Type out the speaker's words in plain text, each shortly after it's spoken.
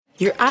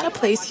you're at a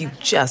place you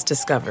just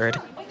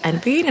discovered.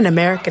 And being an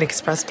American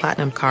Express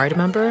Platinum card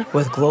member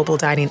with global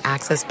dining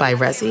access by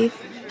Resy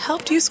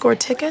helped you score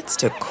tickets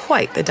to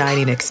quite the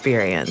dining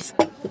experience.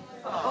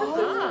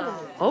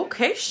 Oh,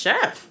 okay,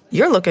 chef.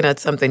 You're looking at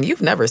something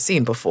you've never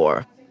seen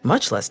before,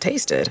 much less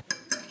tasted.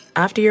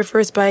 After your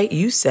first bite,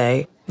 you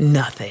say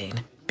nothing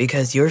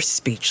because you're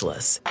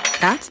speechless.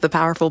 That's the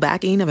powerful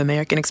backing of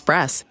American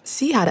Express.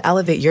 See how to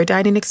elevate your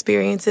dining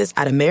experiences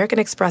at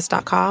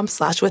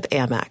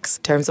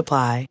americanexpress.com/withAmex. Terms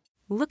apply.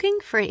 Looking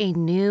for a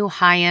new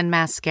high-end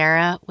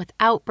mascara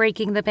without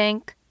breaking the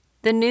bank?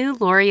 The new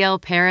L'Oreal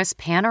Paris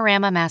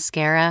Panorama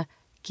Mascara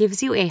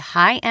gives you a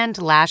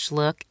high-end lash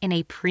look in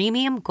a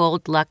premium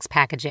gold luxe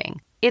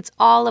packaging. It's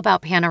all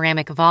about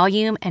panoramic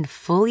volume and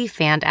fully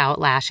fanned-out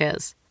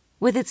lashes.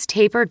 With its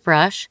tapered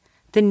brush,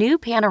 the new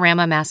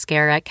Panorama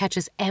Mascara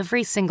catches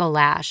every single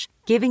lash,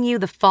 giving you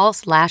the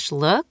false lash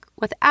look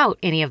without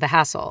any of the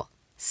hassle.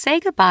 Say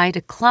goodbye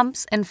to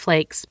clumps and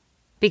flakes,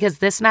 because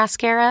this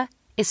mascara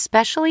is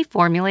specially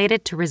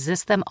formulated to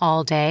resist them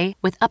all day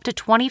with up to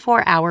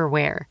 24-hour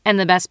wear. And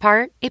the best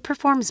part? It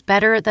performs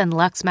better than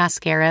Luxe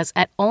mascaras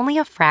at only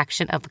a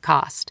fraction of the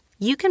cost.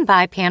 You can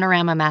buy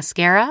Panorama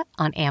Mascara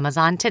on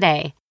Amazon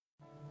today.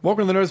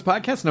 Welcome to the Nerds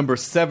Podcast, number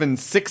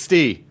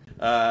 760.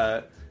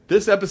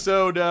 This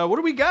episode, what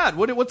do we got?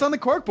 What's on the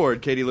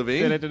corkboard, Katie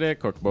Levine?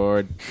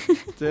 Corkboard.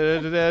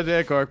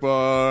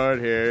 Corkboard,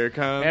 here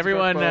comes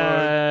Everyone,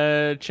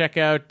 corkboard. check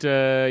out,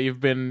 you've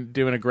been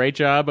doing a great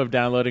job of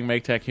downloading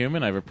Make Tech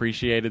Human. I've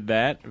appreciated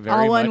that very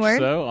All one much word?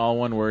 so. All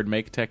one word,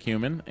 Make Tech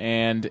Human.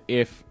 And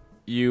if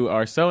you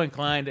are so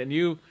inclined,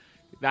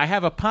 I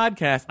have a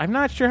podcast. I'm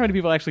not sure how many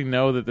people actually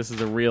know that this is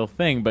a real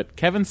thing, but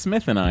Kevin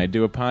Smith and I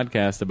do a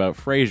podcast about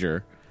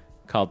Frasier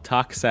called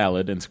Talk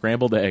Salad and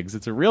Scrambled Eggs.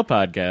 It's a real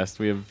podcast.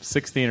 We have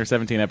 16 or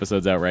 17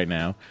 episodes out right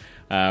now.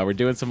 We're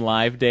doing some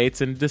live dates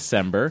in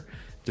December.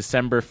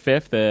 December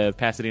 5th at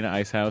Pasadena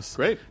Ice House.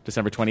 Great.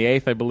 December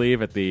 28th, I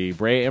believe, at the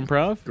Brea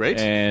Improv. Great.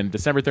 And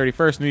December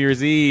 31st, New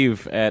Year's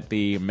Eve, at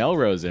the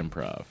Melrose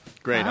Improv.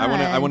 Great.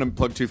 I want to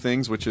plug two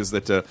things, which is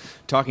that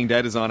Talking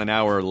Dead is on an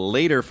hour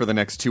later for the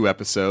next two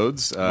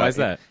episodes. Why is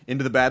that?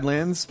 Into the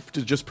Badlands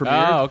just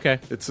premiered. Oh, okay.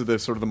 It's the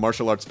sort of the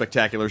martial arts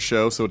spectacular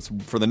show, so it's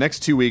for the next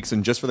 2 weeks,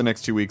 and just for the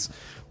next 2 weeks,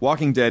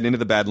 Walking Dead, Into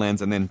the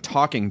Badlands, and then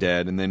Talking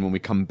Dead, and then when we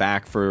come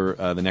back for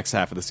the next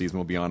half of the season,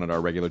 we'll be on at our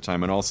regular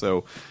time. And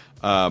also,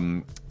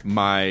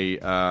 my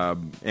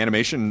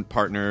animation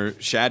partner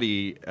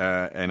Shaddy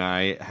and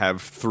I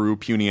have, through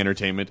Puny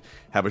Entertainment,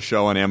 have a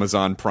show on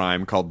Amazon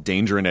Prime called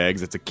Danger and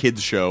Eggs. It's a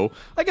kids show,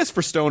 I guess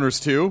for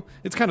stoners too.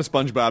 It's kind of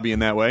SpongeBob-y in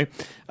that way.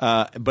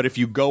 But if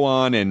you go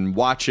on and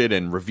watch it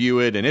and review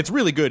it, and it's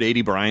really good,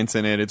 A.D. Bryant's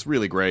in it, it's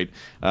really great,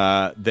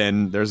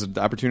 then there's an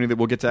opportunity that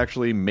we'll get to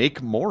actually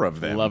make more of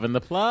them. Loving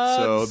the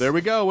plugs. So there we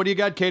go. What do you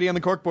got, Katie, on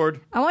the corkboard?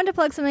 I wanted to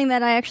plug something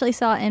that I actually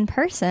saw in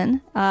person.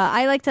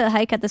 I like to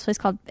hike at this place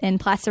called in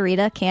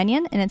Placerita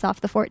Canyon, and it's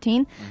off the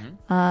 14.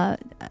 So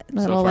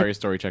far, your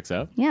story checks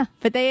out. Yeah,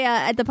 but they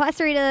at the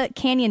Placerita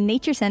Canyon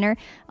Nature Center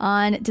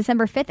on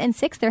December 5th and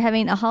 6th, they're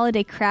having a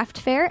holiday craft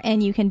fair,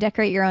 and you can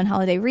decorate your own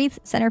holiday wreaths,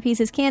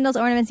 centerpieces, candles,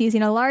 ornaments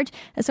using a large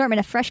assortment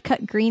of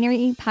fresh-cut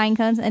greenery, pine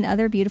cones, and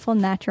other beautiful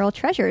natural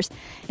treasures.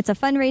 It's a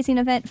fundraising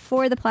event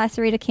for the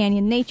Placerita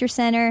Canyon Nature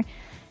Center,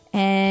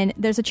 and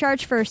there's a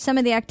charge for some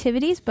of the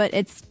activities, but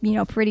it's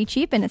pretty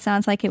cheap, and it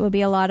sounds like it will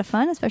be a lot of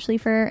fun, especially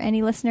for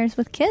any listeners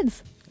with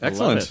kids.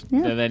 Excellent.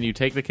 Yeah. And then you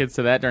take the kids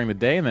to that during the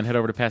day, and then head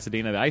over to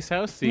Pasadena, the Ice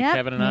House, see Yep,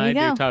 Kevin and there I you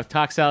do go.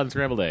 talk salad and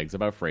scrambled eggs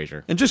about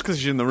Frasier. And just because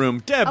she's in the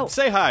room, Deb,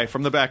 say hi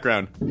from the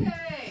background.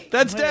 Yay.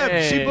 That's Deb.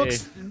 Hey.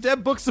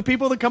 Deb books the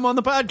people that come on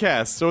the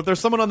podcast. So if there's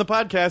someone on the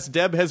podcast,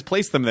 Deb has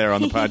placed them there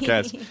on the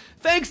podcast.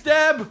 Thanks,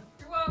 Deb.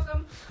 You're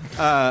welcome.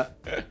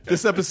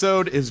 This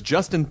episode is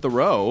Justin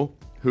Theroux,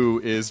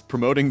 who is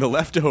promoting The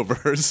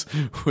Leftovers,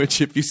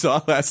 which, if you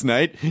saw last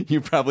night,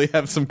 you probably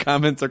have some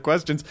comments or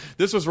questions.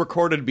 This was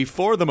recorded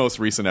before the most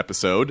recent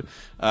episode.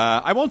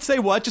 I won't say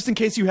what, just in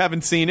case you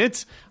haven't seen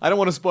it. I don't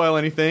want to spoil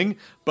anything,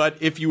 but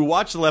if you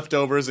watch The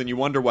Leftovers and you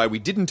wonder why we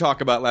didn't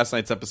talk about last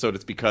night's episode,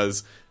 it's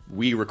because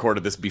we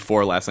recorded this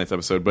before last night's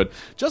episode. But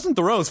Justin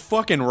Theroux is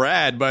fucking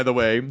rad, by the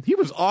way. He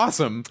was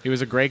awesome. He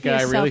was a great guy,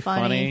 He was so really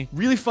funny.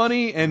 Really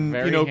funny, and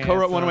Very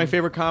co-wrote one of my handsome.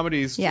 favorite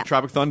comedies, Yeah.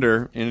 Tropic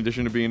Thunder, in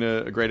addition to being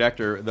a great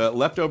actor. The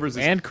Leftovers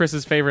is And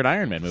Chris's favorite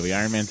Iron Man movie,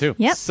 Iron Man 2.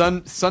 Yep.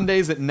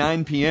 Sundays at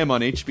 9 p.m.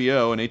 on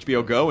HBO and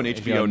HBO Go and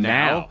HBO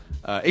Now.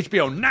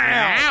 HBO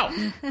Now!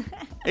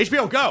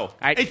 HBO Go!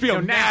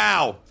 HBO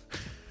Now!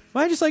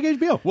 Why just like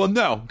HBO? Well,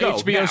 no. Go.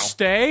 HBO now.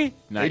 Stay?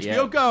 Not HBO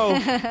yet. Go.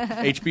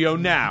 HBO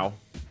Now.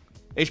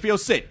 HBO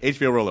Sit.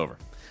 HBO Rollover.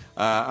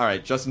 All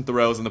right, Justin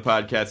Theroux's on the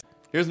podcast.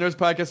 Here's Nerds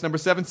Podcast number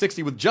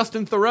 760 with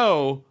Justin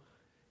Theroux.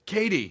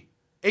 Katie,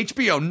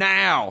 HBO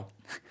Now.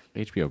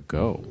 HBO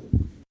Go.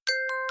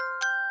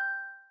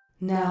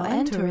 Now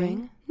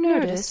entering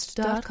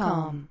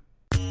Nerdist.com.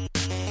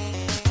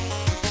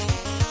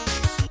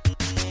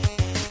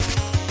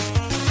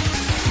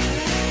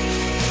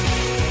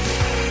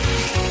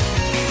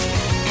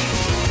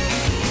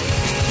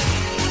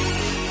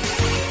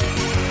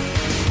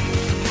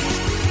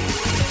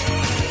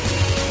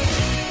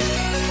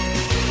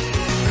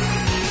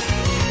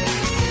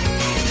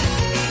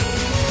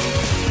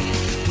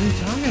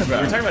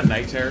 We're talking about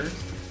night terrors.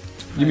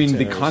 You mean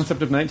the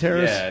concept of night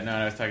terrors? Yeah, no,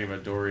 I was talking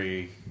about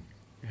Dory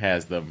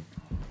has them,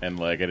 and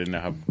like I didn't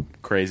know how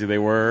crazy they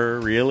were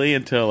really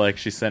until like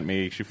she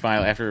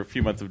finally, after a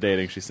few months of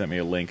dating, she sent me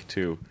a link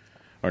to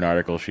an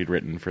article she'd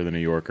written for the New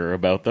Yorker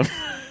about them.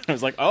 I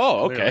was like,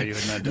 oh, okay.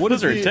 What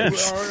is Those are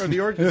intense. Is the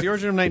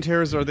origin of night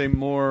terrors? Are they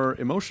more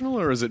emotional,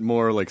 or is it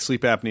more like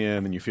sleep apnea,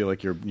 and then you feel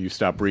like you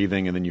stop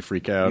breathing, and then you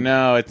freak out?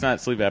 No, it's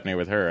not sleep apnea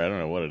with her. I don't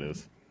know what it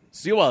is.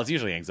 So, well, it's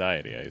usually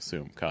anxiety, I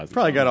assume.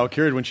 Probably got all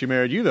cured when she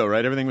married you, though,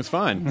 right? Everything was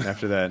fine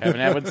after that.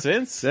 Haven't had one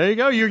since. There you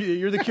go.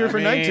 You're the cure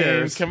for night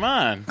terrors. Come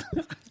on.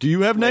 Do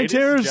you have night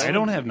terrors? I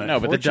don't have night. No,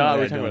 but the dog.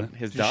 We're Fortunately, I talking don't. about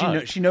his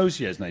dog. She knows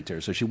she has night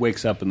terrors, so she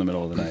wakes up in the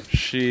middle of the night.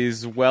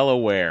 She's well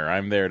aware.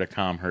 I'm there to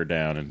calm her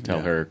down and tell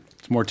her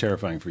It's more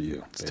terrifying for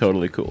you. it's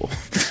totally cool.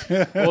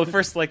 Well,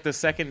 first, like the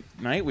second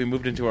night we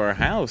moved into our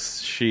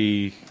house,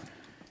 she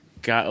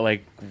got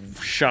like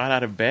shot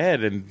out of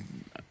bed and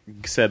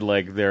said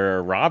like there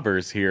are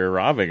robbers here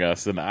robbing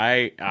us, and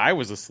I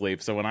was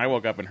asleep. So when I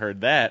woke up and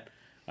heard that,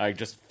 I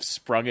just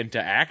sprung into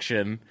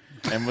action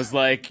and was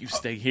like, "You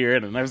stay here,"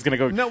 and I was gonna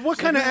go. Now, what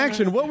kind of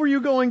action? What were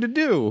you going to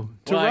do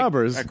to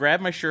robbers? I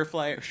grabbed my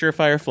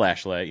Surefire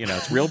flashlight. You know,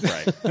 it's real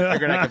bright. I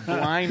figured I could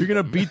blind. You're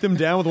gonna beat them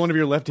down with one of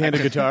your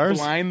left-handed guitars?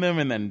 Blind them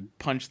and then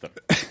punch them.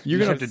 You're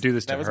gonna have to do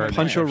this to That was her. my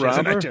Punch a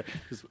robber?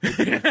 Just put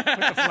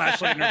the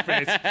flashlight in her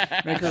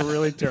face, make her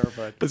really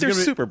terrified. But they're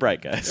super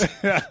bright, guys.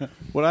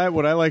 What I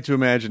like to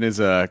imagine is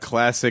a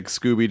classic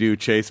Scooby-Doo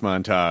chase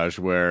montage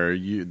where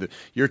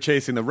you're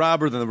chasing the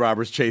robber, then the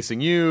robber's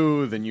chasing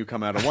you, then you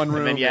come out of one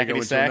room, then they go Yakety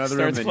into Sax another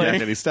room, starts then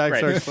playing. Yakety Sax Right.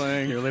 starts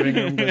playing. Your living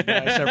room goes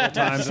by several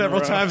times.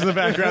 Several times in the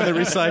background, they're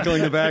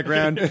recycling the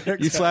background.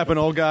 You slap an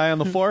old guy on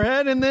the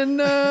forehead, and then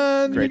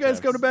you Great guys times.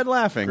 go to bed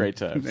laughing. Great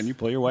times. And you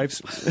pull your wife's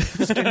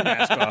skin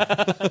mask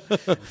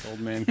off. Old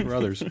man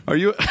Carruthers. Are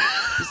you?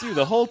 It's you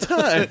the whole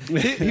time.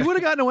 he would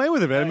have gotten away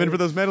with it, man. I mean, for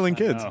those meddling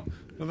kids. know.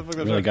 What the fuck We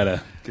was really that?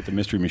 gotta get the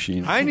mystery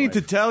machine. I need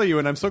to tell you,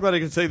 and I'm so glad I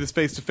can say this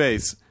face to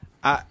face.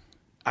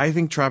 I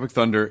think Tropic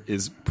Thunder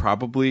is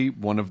probably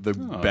one of the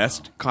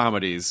best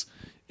comedies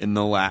in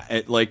the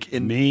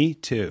Me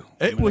too.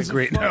 It was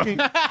great. fucking.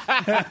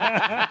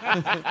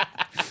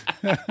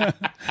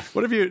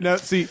 What if you now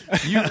see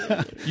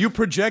you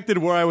projected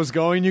where I was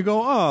going? You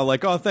go,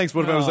 oh, thanks.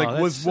 What if I was like,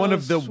 that's was one so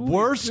of the sweet.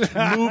 worst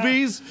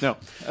movies? No,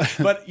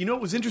 but you know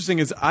what was interesting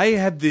is I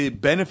had the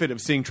benefit of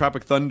seeing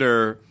Tropic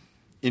Thunder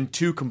in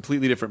two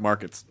completely different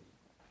markets.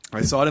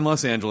 I saw it in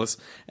Los Angeles,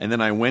 and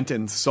then I went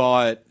and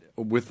saw it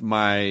with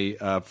my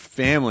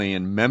family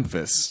in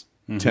Memphis,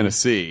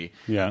 Tennessee.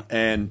 Yeah.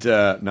 And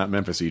not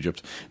Memphis,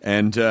 Egypt.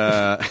 And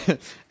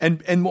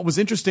and what was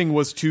interesting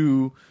was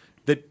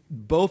that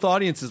both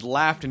audiences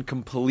laughed in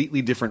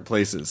completely different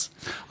places.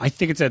 I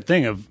think it's that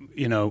thing of,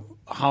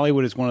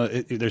 Hollywood is one of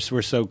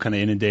we're so kind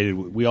of inundated.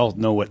 We all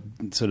know what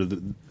sort of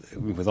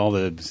with all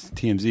the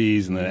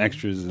TMZs and the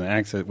extras and the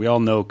access. We all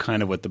know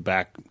kind of what the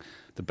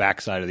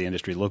backside of the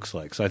industry looks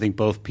like. So I think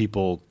both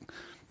people,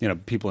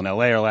 people in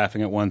LA are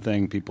laughing at one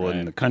thing, people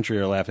in the country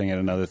are laughing at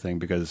another thing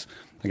because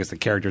I guess the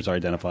characters are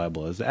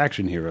identifiable as the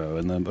action hero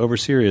and the over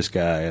serious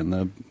guy and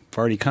the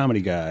farty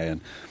comedy guy,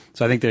 and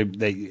so I think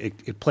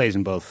it plays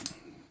in both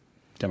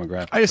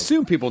demographics. I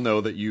assume people know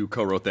that you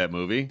co-wrote that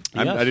movie.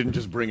 Yes. I didn't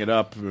just bring it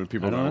up.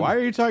 People don't go, know. why are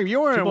you talking? You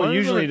weren't. People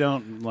usually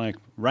don't like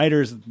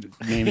writers'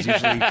 names.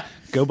 Usually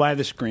go by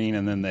the screen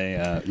and then they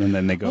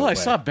go. Oh, away. I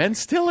saw Ben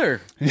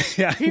Stiller.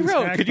 Yeah, He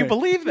wrote. Could you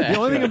believe that? The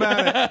only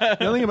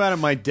thing about it,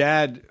 my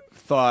dad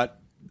thought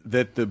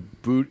that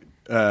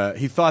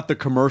he thought the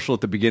commercial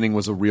at the beginning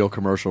was a real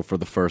commercial for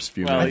the first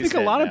few Well, I minutes.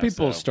 think a lot of now,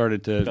 people so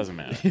started to. It doesn't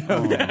matter.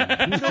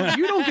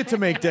 You don't get to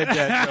make dead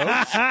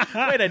jokes.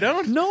 Wait, I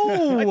don't?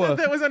 No. I thought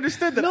that was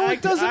understood. That No,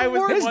 it doesn't I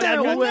was work the one that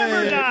who would way.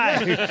 never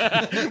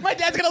die. My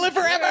dad's going to live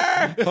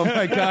forever. Oh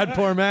my God,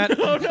 poor Matt.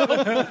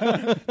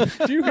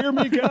 Do you hear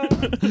me, God?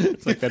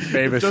 It's like that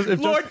famous.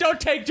 Lord, don't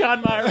take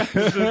John Myra.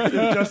 If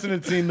Justin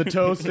had seen the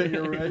toast at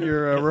your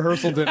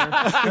rehearsal dinner,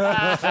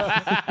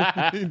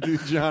 he'd do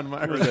John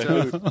Myra's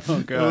toast.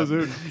 Oh,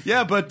 God.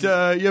 Yeah, but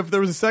there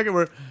was a second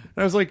where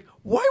I was like,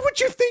 why would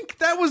you think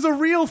that was a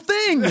real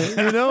thing?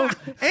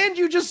 And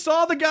you just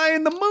saw the guy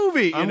in the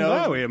movie. I'm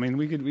glad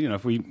we could,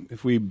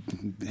 if we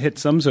hit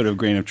some sort of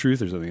grain of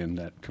truth or something in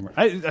that commercial.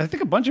 I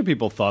think a bunch of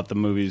people thought the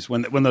movies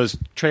when those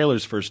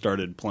trailers first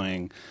started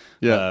playing.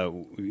 Yeah.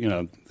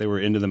 They were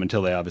into them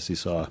until they obviously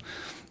saw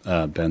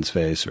Ben's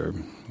face or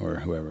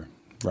whoever,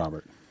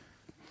 Robert.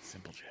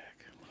 Simple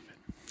Jack. Love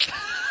it.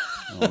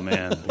 Oh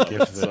man, the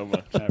gift so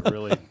much. that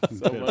really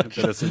bit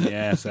us in the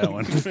ass. That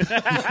one.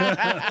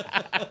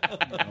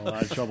 A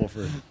lot of trouble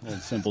for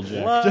old Simple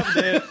Jack. Loved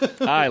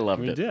it. I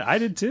loved We it. did. I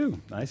did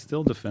too. I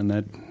still defend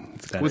that.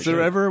 Was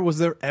there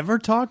ever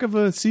talk of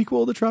a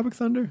sequel to Tropic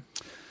Thunder?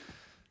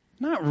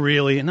 Not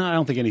really. No, I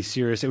don't think any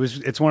serious.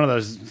 It's one of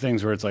those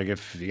things where it's like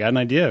if you got an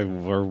idea,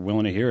 we're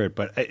willing to hear it.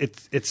 But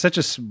it's such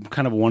a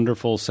kind of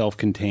wonderful,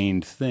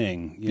 self-contained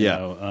thing, you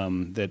know,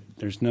 that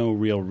there's no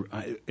real.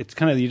 It's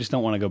kind of you just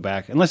don't want to go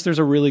back unless there's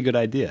a really good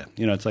idea.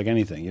 It's like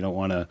anything. You don't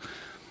want to.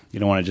 you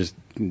don't want to just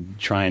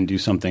try and do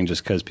something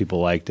just because people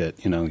liked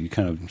it. You know, you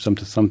kind of some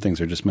things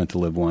are just meant to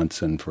live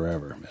once and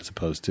forever, as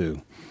opposed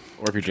to.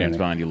 Or if you're James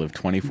Bond, you live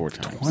 24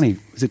 times. 20?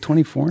 Is it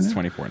 24 now? It's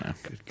 24 now.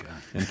 Good God.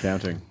 And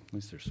counting. At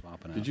least they're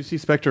swapping out. Did you see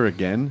Spectre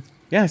again?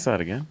 Yeah, I saw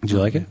it again. Did you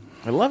like it?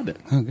 I loved it.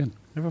 Oh, good.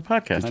 We have a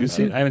podcast. Did you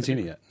see it? I haven't seen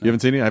it yet. You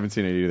haven't seen it? I haven't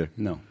seen it either.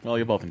 No. Well,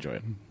 you'll both enjoy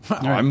it.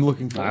 I'm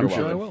looking forward. I'm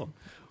sure I will.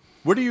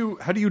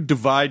 How do you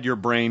divide your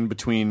brain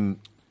between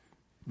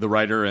the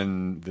writer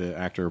and the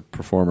actor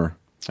performer?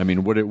 I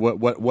mean,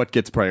 what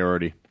gets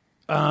priority?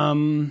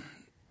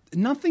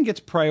 Nothing gets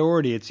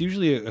priority. It's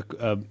usually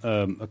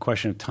a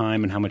question of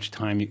time and how much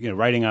time you know.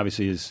 Writing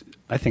obviously is,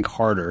 I think,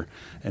 harder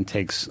and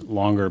takes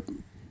longer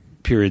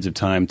periods of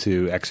time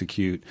to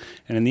execute.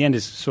 And in the end,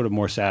 it's sort of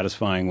more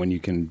satisfying when you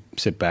can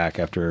sit back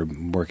after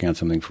working on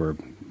something for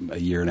a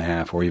year and a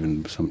half, or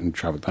even in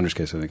Tropic Thunder's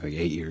case, I think like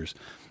 8 years.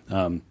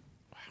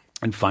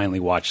 And finally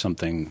watch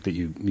something that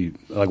you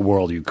like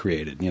world you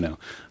created. You know,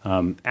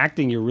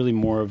 acting, you're really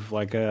more of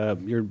like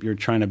you're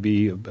trying to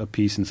be a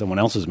piece in someone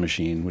else's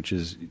machine, which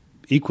is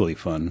equally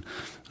fun,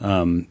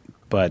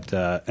 but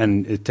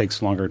and it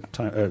takes longer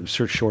time,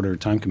 shorter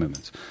time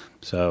commitments.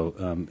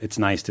 So it's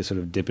nice to sort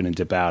of dip in and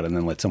dip out, and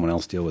then let someone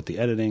else deal with the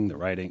editing, the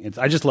writing.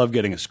 I just love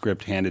getting a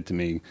script handed to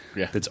me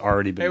that's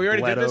already been. Hey, we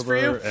already bled did this over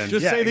for you. and-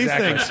 Just yeah, say these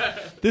exactly.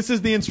 things. This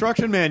is the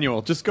instruction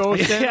manual. Just go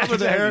stand over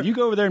there. Exactly. You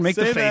go over there and make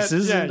the say that.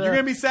 faces. Yeah, and, you're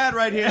gonna be sad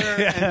right here,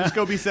 and just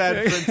go be sad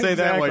and say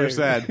that while you're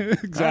sad.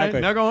 Exactly. All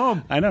right, now go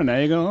home. I know. Now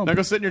you go home. Now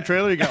go sit in your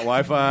trailer. You got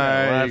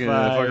Wi-Fi. You can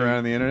fuck around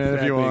on the internet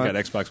if you want. You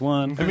got Xbox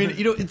One. I mean,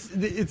 you know,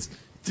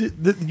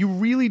 you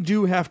really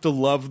do have to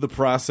love the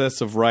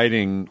process of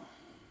writing,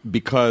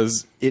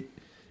 because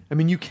I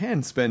mean, you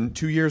can spend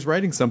 2 years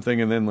writing something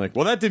and then like,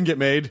 well, that didn't get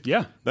made.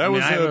 Yeah, that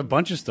was I have a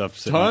bunch of stuff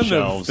sitting ton on of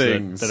shelves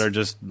things that are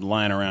just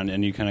lying around,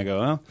 and you kind of go,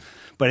 oh.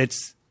 But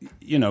it's,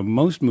 you know,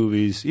 most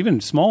movies,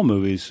 even small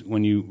movies,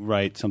 when you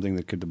write something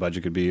that the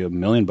budget could be $1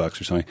 million or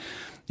something,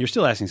 you're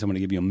still asking someone to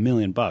give you $1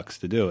 million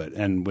to do it.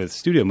 And with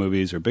studio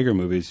movies or bigger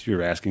movies,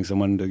 you're asking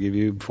someone to give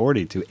you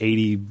 40 to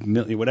 80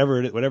 million, whatever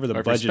the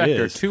Or budget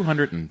Spectre, is.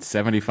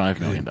 $275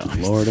 million.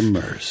 Lord of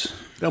mercy.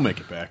 They'll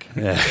make it back.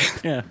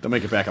 Yeah. They'll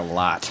make it back a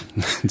lot.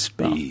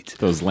 Speed.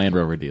 Those Land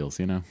Rover deals,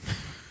 you know.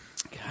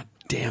 God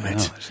damn I it.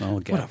 know, it's all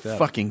What a gapped up.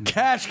 fucking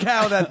cash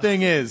cow that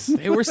thing is.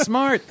 They were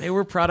smart. They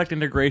were product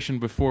integration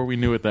before we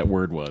knew what that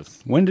word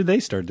was. When did they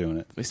start doing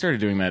it? They started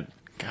doing that,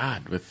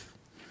 with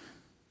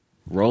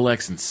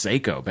Rolex and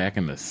Seiko back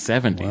in the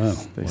 70s. Wow.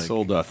 They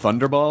sold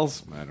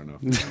Thunderballs. I don't know.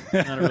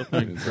 Not a real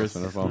thing. Chris.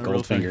 Not a real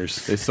Gold thing.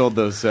 fingers. They sold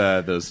those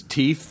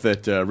teeth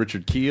that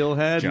Richard Keel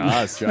had.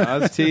 Jaws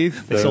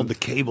teeth. They sold the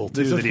cable,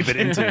 too, that he'd been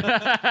into.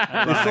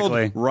 They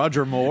sold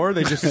Roger Moore.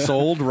 They just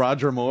sold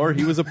Roger Moore.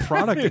 He was a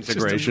product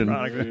integration.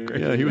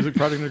 Yeah, he was a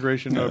product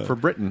integration for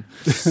Britain.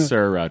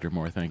 Sir Roger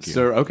Moore, thank you.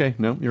 Sir, okay,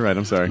 no, you're right.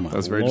 I'm sorry. That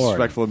was very Lord.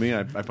 disrespectful of me.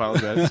 I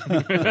apologize. I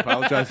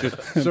apologize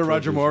to Sir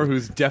Roger Moore,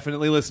 who's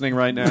definitely listening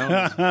right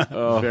now.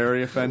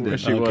 Very offended.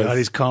 Oh, God,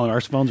 he's calling.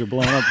 Our phones are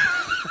blowing up.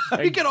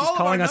 We get all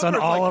calling of us our on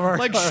numbers, all of our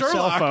like cell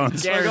Sherlock.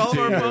 phones. Like all of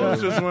our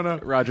phones just went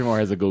up. Roger Moore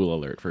has a Google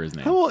alert for his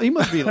name. How old? He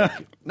must be like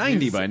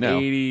 90 by now.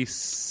 88,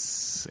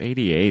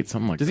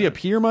 something like that. Does he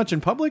appear much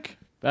in public?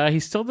 He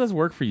still does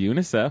work for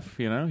UNICEF.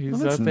 You know, he's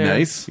that's out there.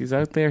 nice. He's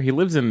out there. He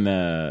lives in.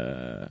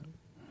 I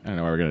don't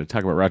know why we're going to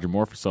talk about Roger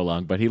Moore for so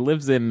long, but he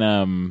lives in.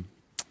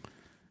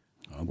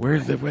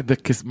 Where's the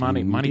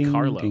Monte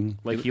Carlo? ding.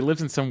 Like he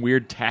lives in some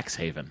weird tax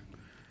haven.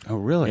 Oh,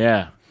 really?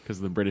 Yeah, because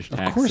of the British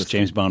tax. Of course, system.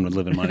 James Bond would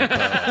live in Monte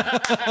Carlo.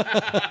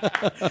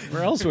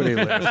 Where else would he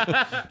live?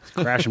 He's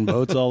crashing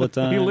boats all the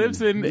time. He lives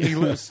in.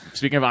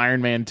 Speaking of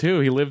Iron Man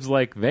 2, he lives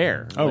like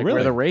there. Oh, like really?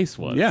 Where the race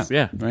was. Yeah,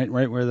 yeah, right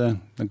where the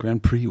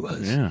Grand Prix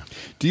was. yeah.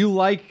 Do you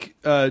like?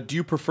 Do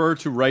you prefer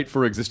to write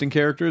for existing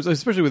characters,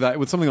 especially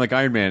with something like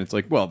Iron Man? It's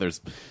like, well,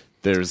 there's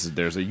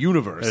a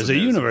universe. There's and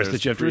a universe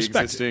that you have to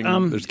respect.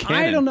 There's canon.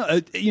 I don't know.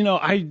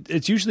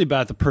 It's usually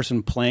about the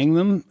person playing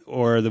them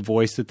or the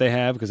voice that they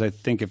have. Because I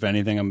think, if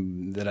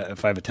anything,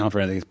 if I have a talent for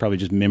anything, it's probably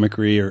just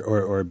mimicry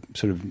or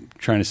sort of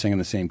trying to sing in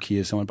the same key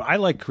as someone. But I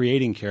like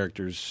creating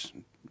characters,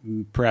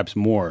 perhaps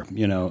more.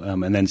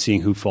 And then seeing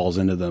who falls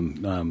into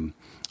them.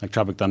 Like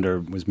Tropic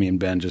Thunder was me and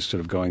Ben just sort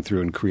of going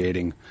through and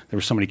creating. There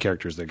were so many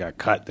characters that got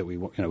cut that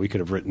we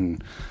could have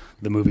written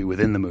the movie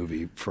within the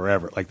movie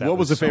forever. Like that. What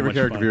was the so favorite much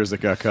character fun. of yours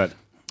that got cut?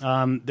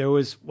 There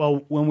was,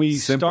 when we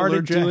Simpler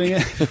started Jack? doing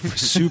it,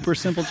 Super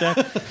Simple Jack.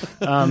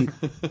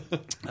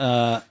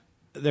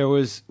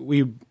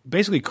 We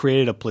basically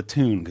created a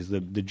platoon, because the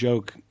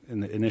joke in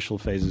the initial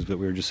phases that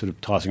we were just sort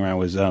of tossing around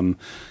was, a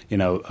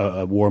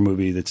war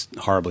movie that's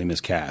horribly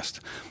miscast.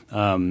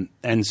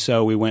 And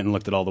so we went and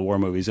looked at all the war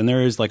movies, and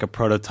there is like a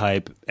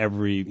prototype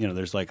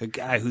there's like a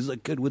guy who's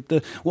like good with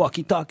the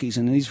walkie-talkies,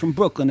 and he's from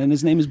Brooklyn, and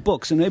his name is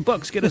Books, and hey,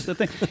 Books, get us the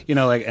thing.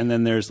 And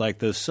then there's like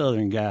the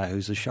Southern guy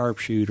who's a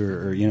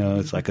sharpshooter, or,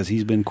 it's like, because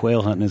he's been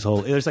quail hunting his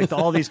whole, there's like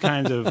all these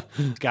kinds of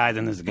guys,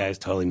 and this guy's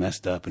totally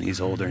messed up, and he's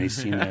older, and he's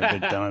seen it,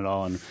 done it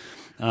all.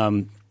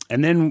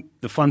 And then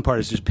the fun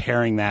part is just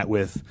pairing that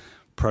with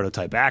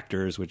prototype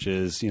actors, which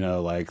is,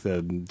 like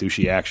the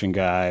douchey action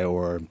guy,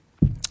 or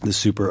this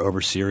super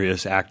over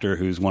serious actor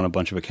who's won a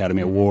bunch of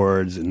Academy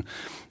Awards, and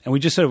we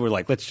just sort of were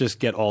like, let's just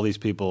get all these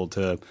people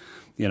to,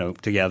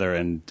 together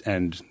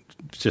and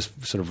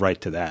just sort of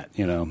write to that,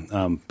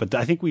 But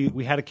I think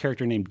we had a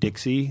character named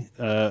Dixie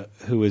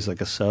who was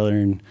like a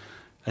Southern.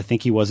 I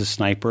think he was a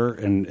sniper,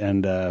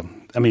 and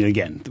I mean,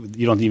 again,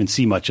 you don't even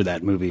see much of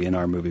that movie in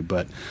our movie,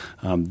 but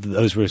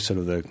those were sort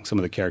of some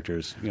of the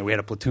characters. We had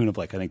a platoon of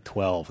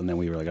 12, and then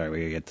we were like, all right, we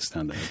gotta get this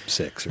down to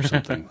 6 or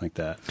something like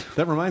that.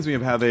 That reminds me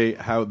of how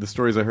the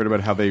stories I heard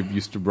about how they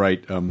used to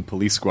write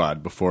Police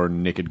Squad before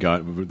Naked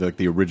Gun, like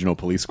the original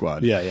Police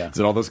Squad. Yeah.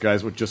 So all those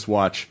guys would just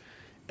watch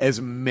as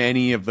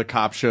many of the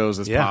cop shows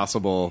as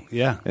possible,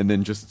 and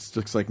then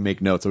just like make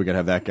notes. So we gotta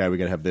have that guy, we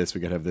gotta have this, we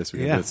gotta have this, we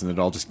gotta have this, and it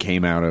all just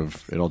came out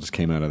of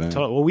that.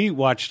 Well, we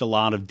watched a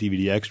lot of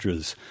DVD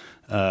extras.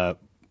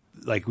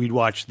 Like we'd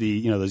watch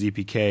the those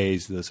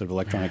EPKs, the sort of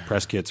electronic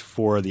press kits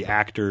for the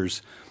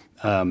actors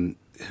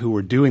who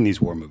were doing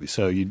these war movies.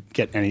 So you'd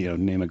get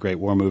name a great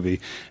war movie,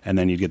 and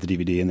then you'd get the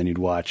DVD, and then you'd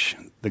watch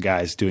the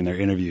guys doing their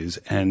interviews.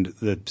 And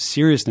the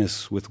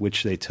seriousness with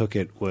which they took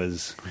it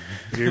was,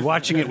 you're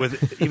watching it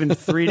with even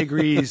 3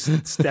 degrees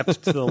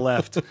stepped to the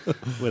left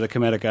with a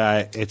comedic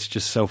eye. It's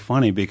just so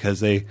funny because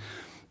they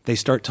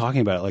start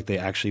talking about it like they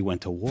actually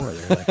went to war.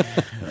 They're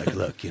like,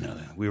 look,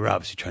 we were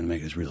obviously trying to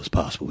make it as real as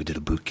possible. We did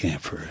a boot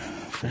camp for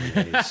 4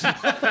 days.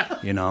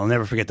 I'll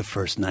never forget the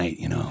first night.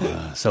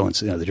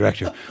 So-and-so, the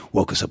director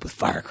woke us up with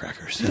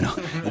firecrackers.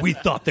 We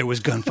thought there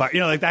was gunfire.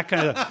 Like that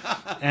kind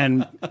of,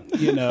 and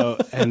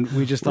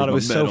we just thought it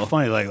was so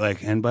funny.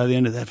 Like, and by the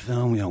end of that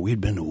film,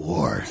 we'd been to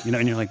war.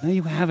 And you're like, no,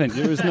 you haven't.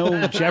 There was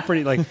no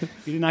jeopardy. Like,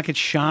 you did not get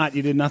shot.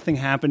 Nothing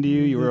happened to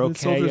you. You were okay.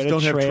 Soldiers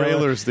don't have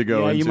trailers to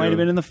go into. You might have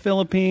been in the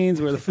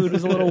Philippines where the food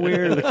was a little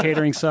weird. The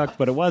catering sucked,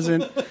 but it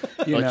wasn't.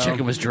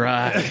 Chicken was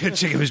dry.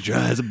 Chicken was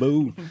dry as a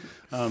bone.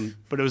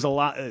 But it was a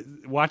lot.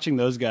 Watching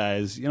those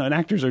guys, and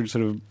actors are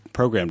sort of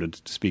programmed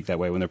to speak that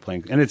way when they're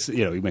playing. And it's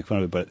you make fun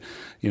of it, but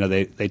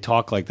they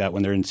talk like that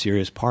when they're in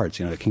serious parts.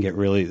 It can get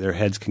really, their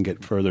heads can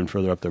get further and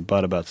further up their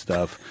butt about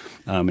stuff.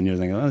 And you're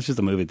thinking, it's just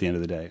a movie at the end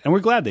of the day. And we're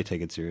glad they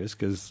take it serious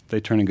because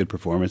they turn in good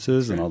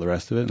performances and all the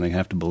rest of it, and they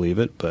have to believe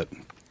it. But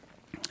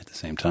at the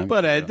same time,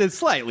 but it's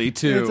slightly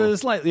too. It's a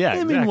slightly, yeah. I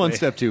mean, exactly. one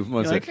step too.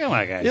 One step. Like, come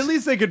on, guys. At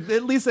least they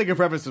could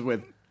preface it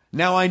with,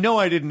 now I know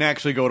I didn't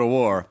actually go to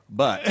war,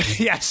 but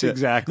yes,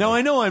 exactly. Now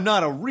I know I'm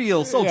not a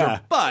real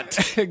soldier,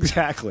 but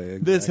exactly.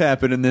 This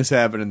happened and this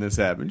happened and this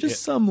happened.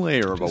 Just some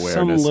layer of awareness,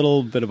 some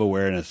little bit of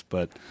awareness.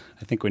 But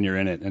I think when you're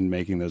in it and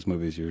making those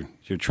movies,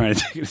 you're trying to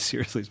take it as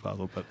seriously as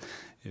possible. But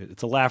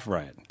it's a laugh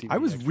riot. I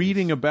was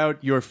reading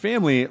about your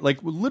family.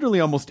 Like literally,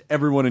 almost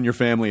everyone in your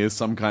family is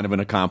some kind of an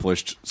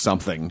accomplished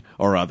something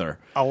or other.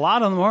 A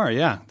lot of them are.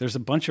 Yeah, there's a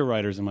bunch of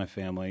writers in my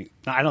family.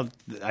 I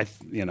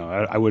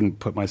wouldn't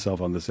put myself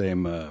on the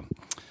same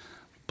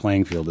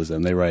playing field as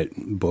them. They write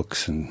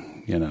books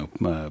and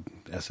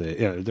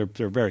essay.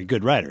 They're very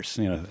good writers.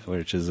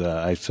 Which is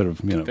I sort of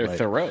they're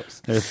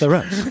Thoreaus. They're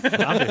Thoreaus.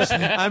 Obviously,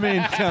 I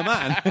mean, come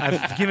on.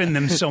 I've given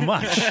them so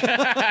much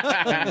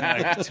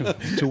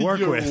to work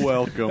with. You're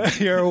welcome.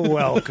 You're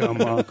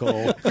welcome,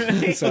 Uncle.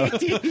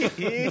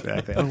 Exactly.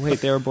 Oh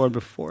wait, they were born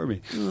before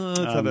me.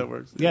 That's how that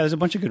works. Yeah, there's a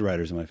bunch of good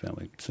writers in my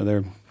family. So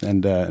they're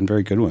and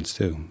very good ones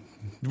too.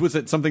 Was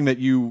it something that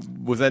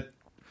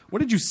what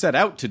did you set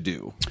out to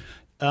do?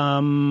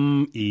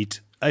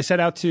 Eat. I set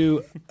out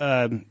to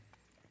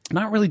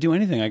not really do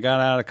anything. I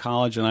got out of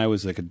college and I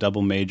was like a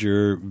double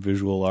major,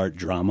 visual art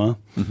drama,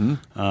 and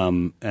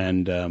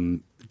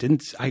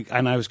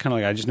I was kind of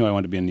like, I just knew I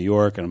wanted to be in New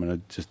York, and I'm going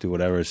to just do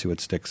whatever, see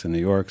what sticks in New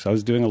York. So I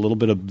was doing a little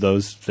bit of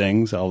those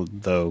things,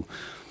 although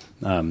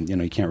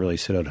you can't really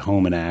sit at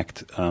home and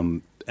act.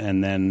 And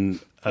then.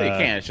 Well, you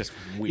can. It's just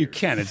weird. You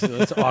can.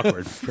 It's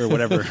awkward for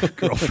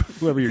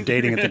whoever you're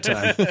dating at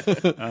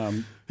the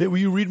time. Hey, will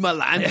you read my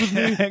lines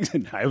with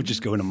me? I would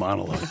just go into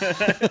monologue.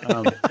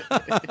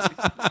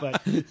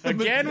 But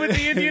again with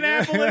the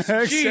Indianapolis.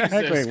 Exactly.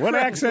 Jesus what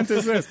Christ. accent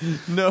is this?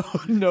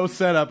 No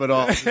setup at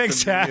all.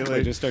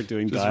 Exactly. Just start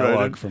doing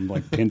dialogue from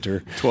like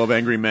Pinter. 12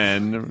 Angry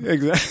Men.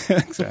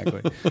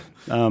 Exactly.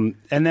 And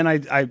then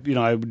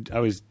I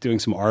was doing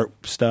some art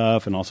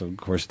stuff, and also of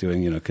course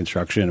doing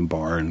construction and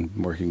bar and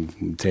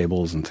working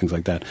tables and things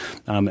like that.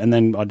 And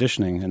then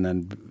auditioning, and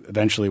then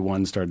eventually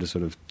one started to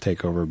sort of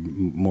take over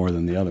more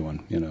than the other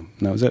one. And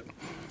that was it.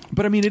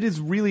 But I mean, it is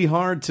really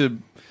hard to.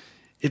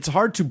 It's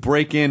hard to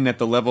break in at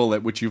the level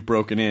at which you've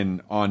broken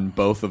in on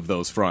both of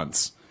those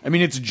fronts. I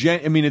mean, it's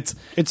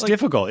like,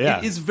 difficult. Yeah,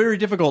 it is very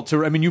difficult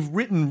to. I mean, you've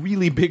written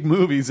really big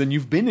movies, and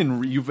you've been in.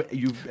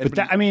 But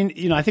that, I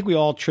mean, I think we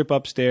all trip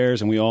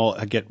upstairs, and we all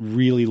get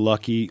really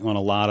lucky on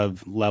a lot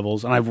of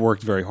levels. And I've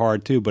worked very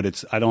hard too,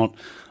 but I don't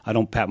I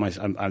don't pat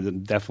myself. I'm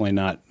definitely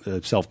not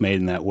self-made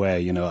in that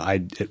way. You know,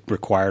 it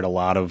required a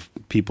lot of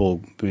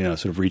people, you know,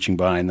 sort of reaching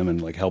behind them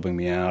and like helping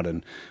me out,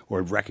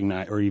 or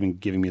recognize, or even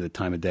giving me the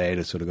time of day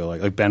to sort of go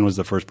like Ben was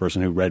the first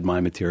person who read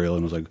my material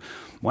and was like,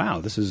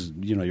 wow, this is,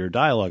 you know, your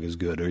dialogue is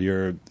good,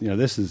 or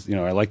this is, you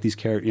know, I like these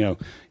characters. You know,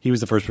 he was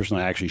the first person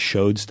I actually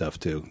showed stuff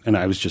to, and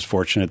I was just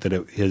fortunate that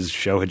his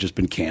show had just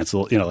been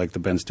canceled. You know, like the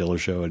Ben Stiller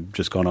show had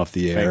just gone off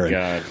the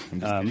air.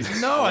 Thank God.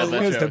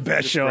 It was the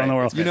best show in the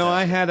world. You know,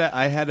 I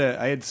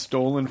had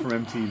stolen from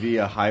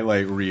MTV a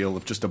highlight reel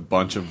of just a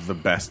bunch of the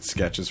best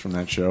sketches from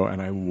that show,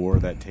 and I wore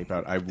that tape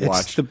out. I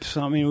watched.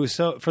 It was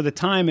so for the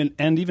time,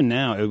 and even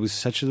now, it was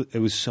so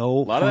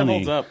A lot funny. of that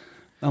holds up.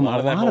 A lot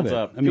of that holds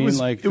up. I mean,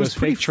 it was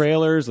fake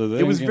trailers.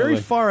 It was very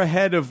far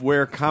ahead of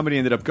where comedy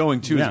ended up going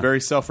too. It was very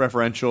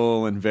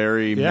self-referential and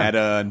very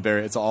meta and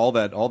it's all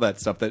that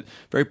stuff that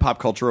very pop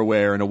culture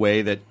aware in a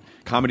way that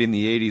comedy in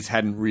the 80s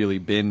hadn't really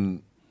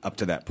been up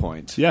to that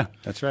point. Yeah,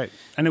 that's right.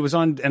 And it was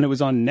on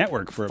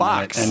network for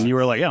Fox. a minute. And you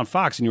were like, on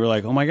Fox, and you were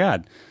like, oh my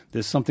God,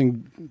 there's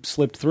something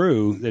slipped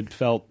through that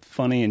felt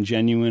funny and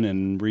genuine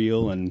and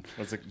real and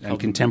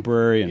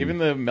contemporary. And even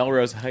the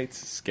Melrose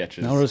Heights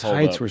sketches. Melrose hold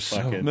Heights up. were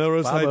so.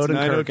 Melrose Bob Heights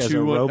Odenkirk as a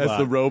 902 as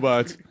the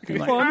robot.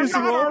 Like, I'm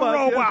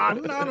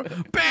not a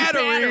robot.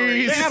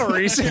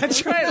 Batteries.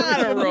 That's right.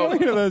 Not a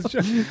robot.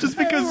 Just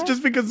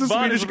because the Vaughn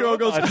Swedish is a girl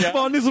goes, robot, yeah.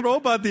 Vaughn is a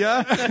robot,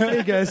 yeah.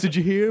 Hey guys, did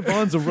you hear?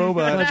 Vaughn's a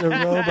robot. Vaughn's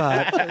a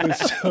robot. It was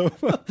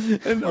so.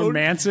 And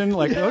Manson,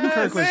 like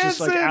Odenkirk was just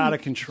like Manson. out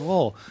of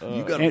control.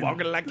 You gotta walk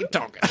it like you're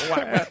talking.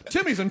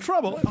 Timmy's in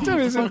trouble.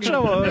 Timmy's in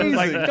trouble. Amazing.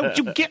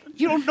 Like,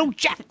 you don't know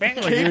Jack, man.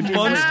 Like, Kate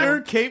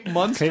Munster. Kate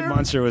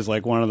Munster was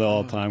like one of the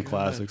all-time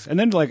classics. And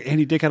then like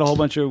Andy Dick had a whole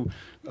bunch of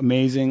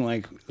amazing,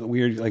 like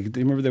weird, like do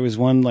you remember there was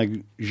one like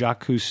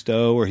Jacques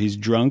Cousteau where he's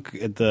drunk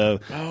at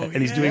and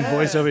he's doing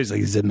voiceover. He's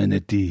like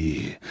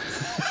Zeminity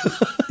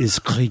is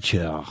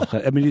creature.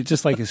 I mean, it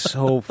just like is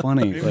so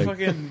funny. Maybe Like,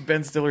 fucking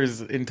Ben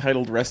Stiller's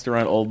entitled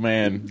restaurant old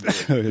man.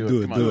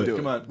 do it.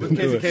 Come on, with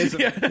Casey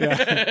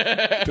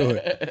Kasem. Do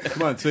it.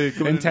 Come on, say,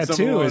 And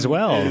Tattoo as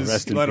well. Is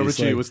Rest in Lionel peace,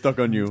 Richie like- was stuck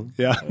on you.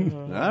 Yeah.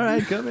 All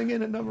right, coming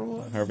in at number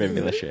one. Or Baby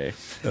Lachey.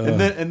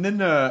 And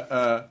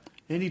then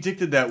Andy Dick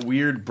did that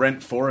weird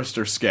Brent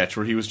Forrester sketch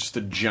where he was just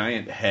a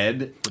giant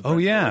head. The Oh,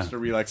 Brent yeah. Forrester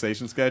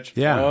relaxation sketch.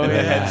 Yeah. And the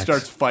yeah. head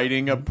starts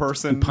fighting a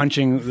person.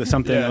 Punching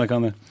something Yeah. like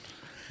on the.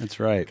 That's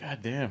right. God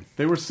damn.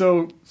 They were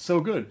so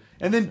good.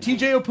 And then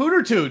TJ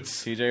O'Pooter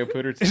Toots. TJ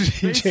O'Pooter.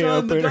 Based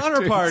on the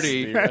Donner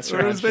Party. That's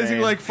Where it was right.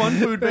 basically like fun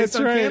food based That's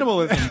on right.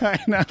 cannibalism. I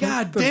know.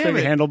 God Those damn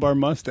big it. handlebar I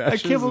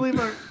mustaches. can't believe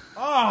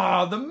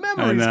the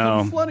memories I know.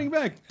 come flooding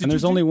back. And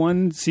there's only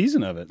one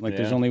season of it. Like,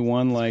 there's Yeah. only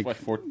one, like,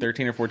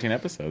 13 or 14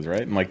 episodes,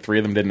 right? And like 3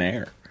 of them didn't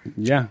air.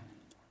 yeah.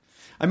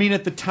 I mean,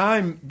 at the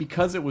time,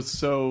 because it was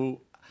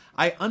so...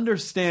 I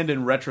understand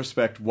in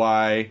retrospect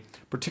why,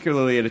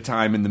 particularly at a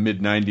time in the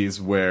mid-'90s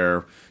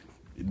where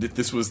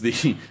this was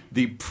the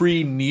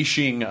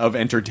pre-niching of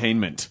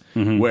entertainment,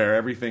 where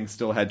everything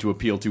still had to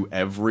appeal to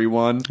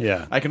everyone.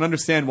 Yeah. I can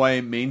understand why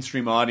a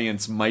mainstream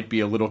audience might be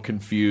a little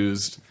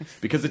confused,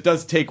 because it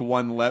does take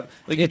one level.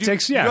 Like It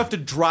takes- you have to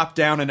drop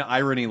down an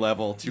irony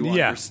level to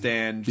Yeah.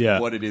 understand Yeah.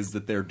 what it is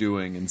that they're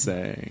doing and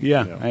saying.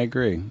 Yeah, you know? I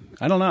agree.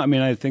 I don't know. I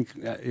mean, I think,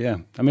 yeah.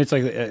 I mean, it's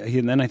like,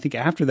 and then I think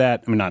after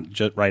that, I mean, not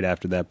just right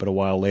after that, but a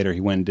while later,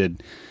 he went and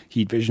did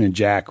Heat Vision and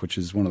Jack, which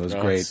is one of those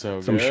Oh, great. it's so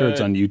I'm sure it's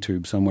good. on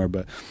YouTube somewhere,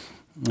 but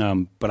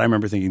I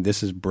remember thinking,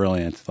 this is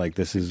brilliant. Like,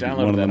 this is one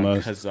Downloaded of the that on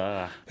most.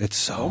 Kazaa. It's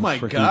so Oh my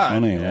freaking God.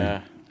 funny.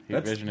 Yeah.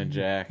 Heat Vision and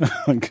Jack.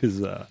 Because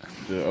The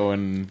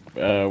Owen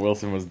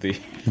Wilson was the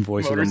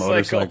voice of the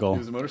motorcycle. It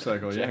was a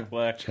motorcycle, yeah. Jack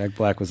Black. Jack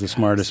Black was the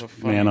smartest So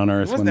funny. man on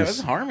earth. It was, when that this-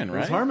 was Harmon, right?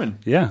 It was Harmon.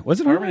 Yeah, was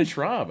it Harmon Harmon? and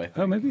Schraub, I think.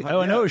 Oh, maybe. Oh,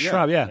 I know it was Yeah.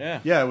 Schraub. Yeah. Yeah.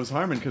 Yeah, it was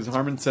Harmon, because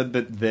Harmon said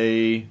that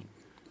they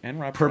And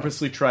Rob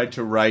purposely tried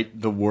to write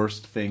the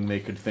worst thing they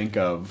could think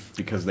of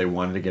because they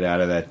wanted to get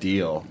out of that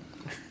deal.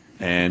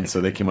 And so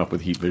they came up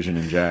with Heat Vision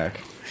and Jack.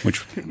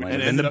 Which might have It been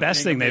the ended up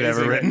best being thing they've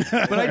ever written.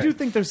 amazing. But I do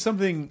think there's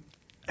something...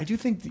 I do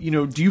think,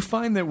 do you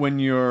find that when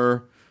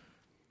you're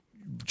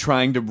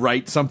trying to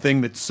write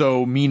something that's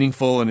so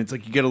meaningful and it's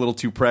like you get a little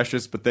too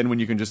precious, but then when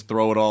you can just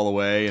throw it all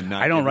away and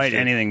not... I don't give a write shit-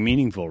 anything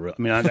meaningful. I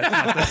mean,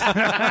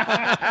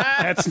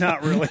 that's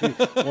not really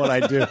what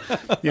I do.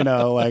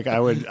 Like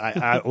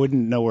I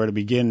wouldn't know where to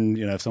begin.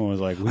 If someone was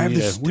like,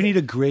 "We need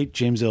a great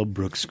James L.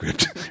 Brooks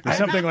script" or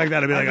something like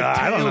that, I'd be like,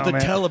 I don't know, to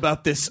man. tell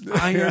about this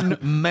Iron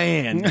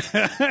Man.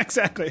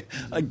 Exactly.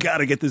 I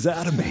gotta get this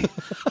out of me.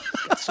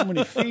 Got so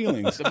many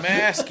feelings. The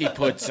mask he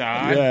puts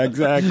on. Yeah,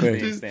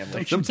 exactly.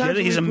 Sometimes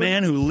He's a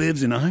man who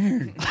lives in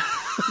iron.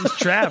 He's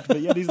trapped,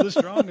 but yet he's the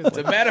strongest. It's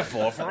a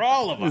metaphor for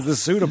all of Is us. the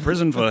suit a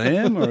prison for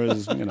him, or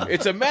is It's a or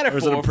is it metaphor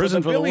a for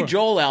prison the for the Billy world?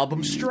 Joel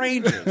album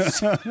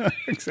Strangers. Exactly.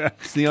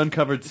 It's the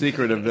uncovered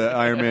secret of the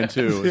Iron Man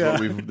 2. Is what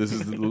we've, this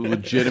is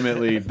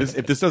legitimately... If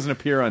this doesn't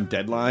appear on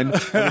Deadline, I'm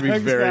going to be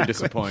very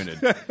disappointed.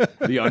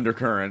 The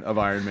undercurrent of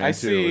Iron Man 2. I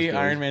see is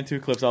Iron Man 2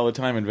 clips all the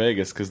time in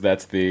Vegas because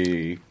that's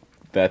the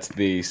That's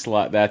the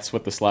slot. That's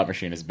what the slot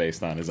machine is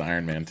based on. Is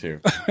Iron Man 2?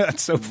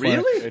 That's so funny.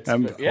 Really? It's-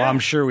 Well, yeah. I'm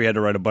sure we had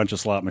to write a bunch of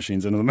slot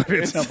machines into the movie.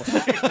 It's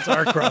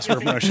our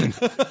crossword motion.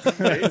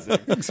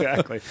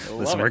 Exactly.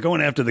 Listen, we're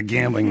going after the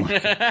gambling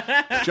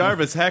market.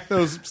 Jarvis, hack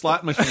those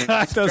slot machines.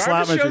 Those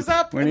slot Jarvis machines. shows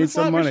up. We in the need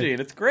some slot money. Machine.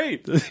 It's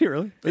great.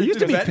 Really? It used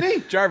to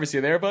be. Jarvis,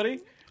 you there, buddy?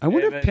 I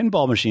wonder And if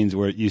pinball machines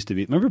were it used to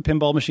be. Remember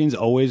pinball machines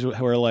always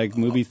were like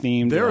movie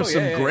themed? There or are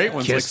some great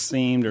ones, Kiss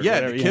themed or yeah,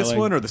 whatever, the you Kiss know, like-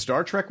 one or the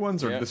Star Trek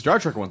ones, or Yeah. the Star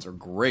Trek ones are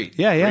great.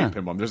 Yeah, yeah.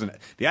 Great pinball. There's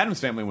the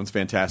Addams Family one's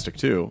fantastic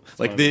too.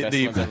 Like one of the best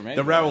ones ever made.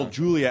 the Raul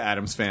Julia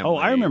Addams Family. Oh,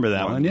 I remember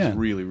that one, yeah. was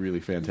really really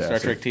fantastic.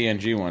 Star Trek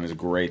TNG one is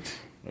great.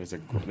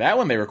 That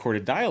one they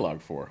recorded dialogue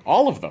for.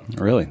 All of them.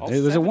 Really? All There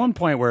was at seven. one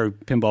point where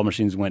pinball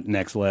machines went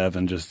next level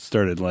and just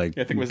started like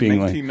Yeah, I think it was being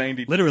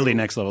 1992. like literally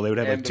next level. They would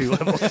have like And- 2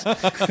 levels.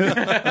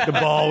 The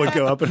ball would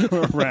go up and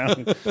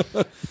around.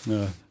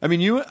 I mean,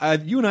 you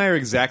and I are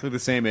exactly the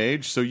same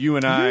age, so you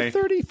and I. You're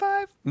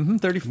 35.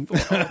 34.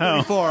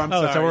 34. I'm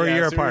Oh, sorry. so we're a Yeah,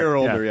 year so apart. You're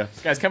older, Yeah.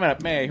 yeah. Guys, coming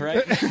up May,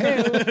 right?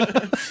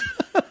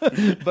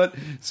 But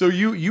so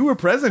you were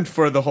present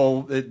for the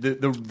whole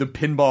the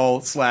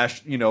pinball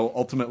 /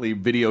 ultimately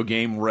video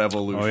game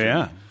revolution. Oh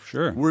yeah,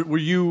 sure. Were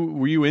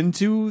you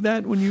into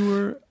that when you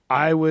were?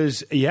 I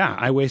was, yeah.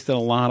 I wasted a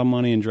lot of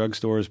money in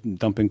drugstores,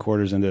 dumping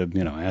quarters into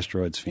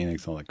Asteroids,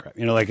 Phoenix, all that crap.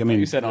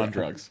 You said on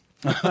drugs.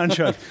 on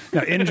drugs.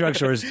 No, in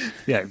drugstores.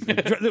 Yeah,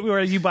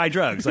 where you buy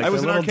drugs, like I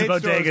was the in little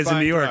arcade stores bodegas in buying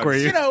New York, drugs. where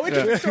you.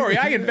 Interesting story.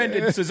 I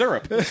invented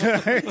Scissorp.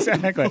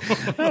 Exactly.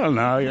 I don't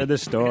know. You're at the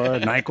store.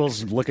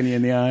 Nyquil's looking you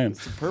in the eye.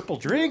 Purple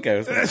drink. I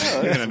was like, oh,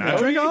 that's Not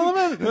drink all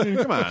of it.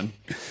 Come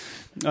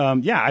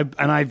on. Yeah,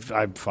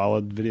 I've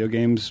followed video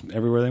games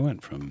everywhere they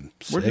went, from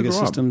Where'd you Sega grow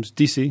up? Systems,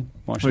 DC,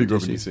 Washington, you grew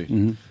up in DC.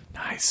 DC.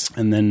 Nice.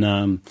 And then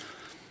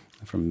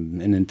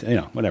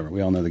whatever.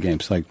 We all know the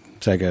games like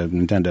Sega,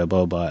 Nintendo,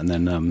 blah blah. And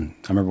then I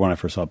remember when I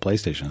first saw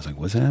PlayStation, I was like,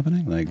 "What's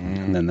happening?" Like,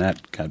 and then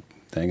that got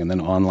thing, and then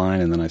online,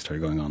 and then I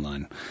started going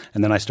online,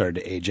 and then I started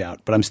to age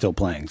out. But I'm still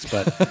playing.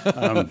 But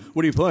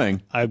What are you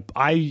playing? I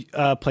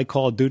play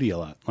Call of Duty a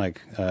lot.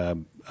 Like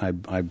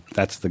I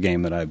that's the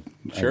game that I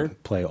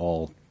play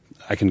all.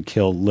 I can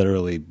kill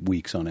literally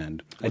weeks on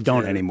end. I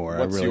don't anymore.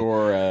 What's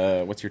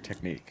your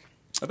technique?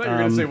 I thought you were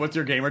going to say, "What's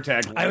your gamer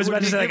tag?" I was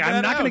about to say, like,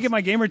 I'm not going to get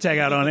my gamer tag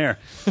out on air.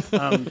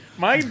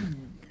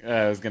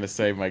 I was going to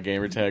say my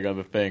gamer tag on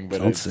the thing, but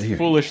Don't it's say it.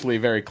 foolishly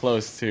very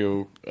close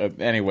to.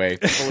 Anyway,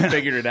 people have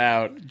figured it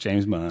out.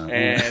 James Bond.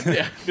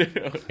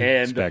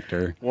 And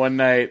Spectre. one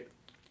night,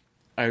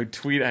 I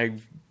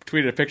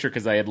tweeted a picture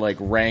because I had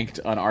ranked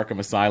on Arkham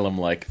Asylum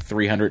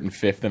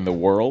 305th in the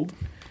world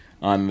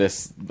on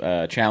this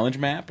challenge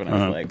map, and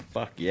I was like,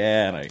 "Fuck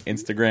yeah!" And I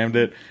Instagrammed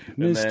it, and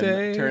Mistake.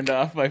 then turned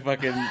off my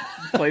fucking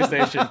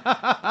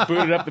PlayStation,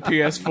 booted up the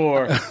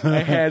PS4. I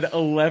had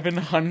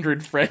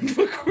 1,100 friend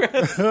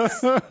requests.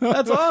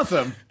 That's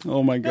awesome.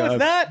 Oh my What's god!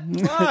 that?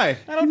 Why?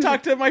 I don't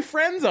talk to my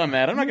friends on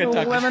that. I'm not going to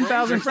talk to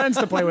 11,000 friends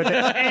to play with it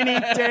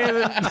any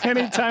day,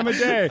 any time of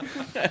day.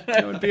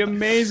 That would be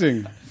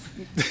amazing.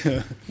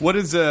 What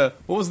was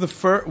the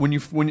first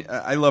when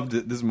I loved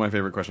it. This is my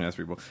favorite question to ask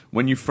people.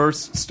 When you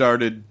first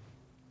started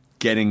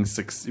getting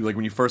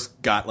when you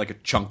first got a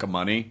chunk of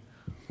money,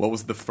 what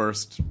was the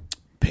first?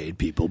 Paid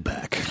people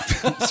back.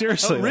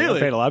 Seriously, Oh, really?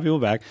 I paid a lot of people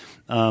back.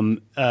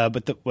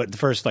 But the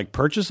first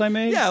purchase I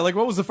made? Yeah,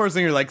 what was the first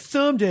thing you're like?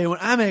 Someday when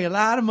I make a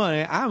lot of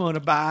money, I'm going to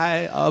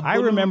buy a balloon I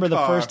remember the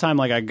car. first time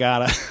I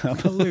got a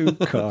balloon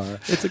car.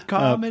 It's a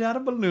car made out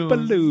of balloons.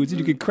 Balloons, and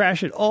you could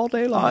crash it all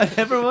day long.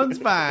 Everyone's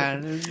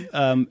fine.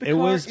 It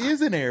was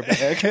is an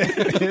airbag.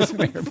 it is an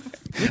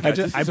airbag. I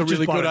just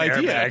really bought good an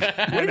idea.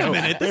 airbag. Wait a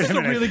minute, this is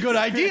a really good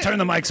idea. Turn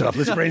the mics off.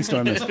 Let's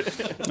brainstorm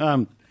this.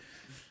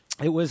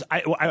 It was I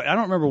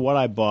don't remember what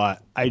I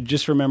bought. I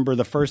just remember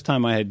the first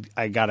time I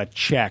got a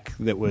check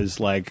that was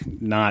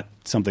not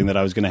something that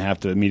I was going to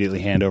have to immediately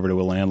hand over to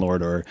a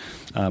landlord or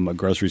a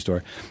grocery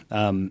store.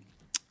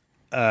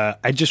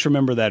 I just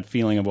remember that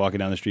feeling of walking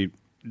down the street,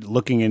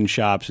 looking in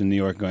shops in New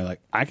York, going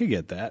I could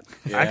get that.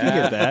 I could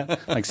get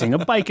that. Seeing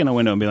a bike in a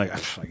window and being I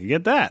could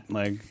get that.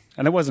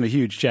 And it wasn't a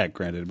huge check,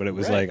 granted, but it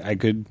was Right. I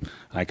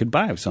could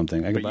buy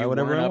something. I could But buy you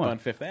whatever weren't I up want, on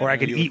Fifth or I Avenue,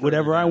 could you were eat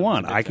whatever further I down.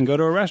 want. I can go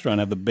to a restaurant,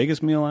 have the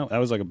biggest meal. That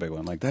was a big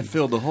one. That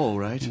filled the hole,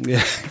 right? Yeah,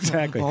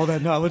 exactly. All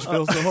that knowledge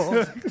fills the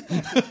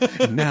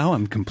hole. Now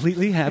I'm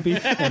completely happy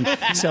and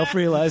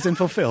self-realized and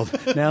fulfilled.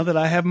 Now that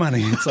I have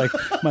money, it's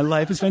my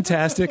life is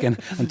fantastic and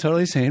I'm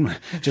totally sane.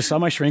 Just saw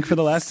my shrink for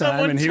the last time,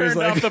 Someone and he was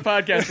turned off the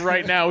podcast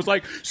right now. Was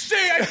like, "See,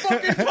 I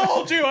fucking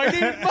told you, I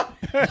needed money."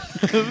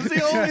 It was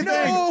the only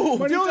 "No,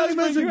 thing. The only thing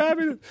makes you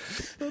happy."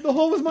 the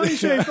hole was money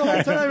shaped the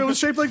whole time. It was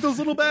shaped like those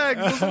little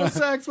bags, those little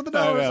sacks with the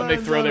dollar know. signs.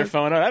 They throw on their it.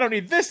 phone out. I don't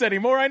need this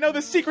anymore. I know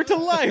the secret to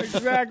life.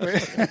 Exactly.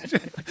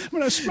 I'm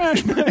gonna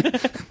smash my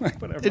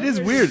whatever. It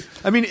is weird.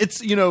 I mean, it's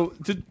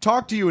to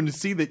talk to you and to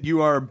see that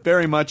you are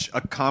very much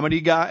a comedy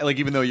guy.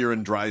 Even though you're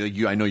in drama,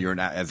 I know you're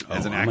as an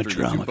I'm a actor. You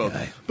drama do both.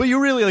 guy. But you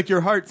really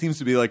your heart seems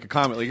to be a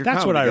comedy. You're a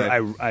That's what comedy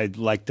guy. I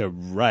like to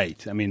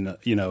write. I mean,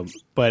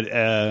 but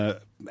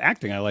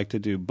acting I like to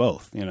do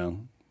both.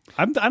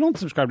 I don't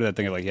subscribe to that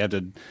thing of like you have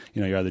to,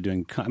 you're either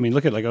doing. I mean,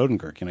 look at like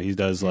Odenkirk. He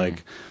does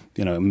like,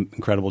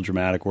 incredible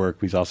dramatic work.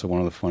 He's also one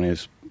of the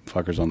funniest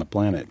fuckers on the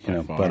planet.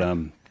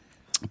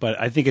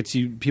 But I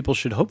think people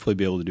should hopefully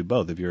be able to do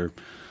both. If you're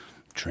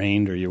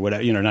trained or you're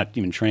whatever, not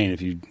even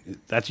trained. You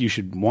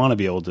should want to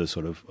be able to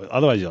sort of.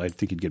 Otherwise, I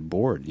think you'd get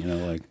bored.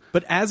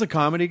 But as a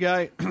comedy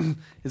guy,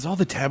 is all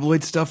the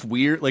tabloid stuff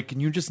weird? Like, can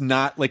you just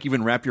not like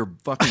even wrap your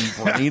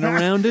fucking brain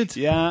around it?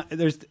 Yeah,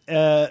 there's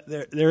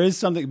there is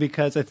something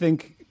because I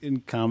think in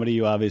comedy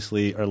you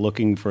obviously are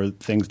looking for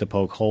things to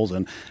poke holes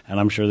in, and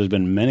I'm sure there's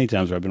been many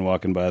times where I've been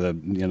walking by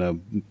the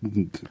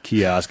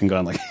kiosk and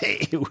gone like,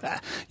 hey,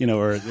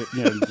 or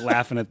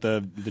laughing at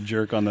the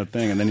jerk on the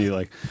thing, and then you're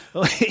like,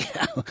 oh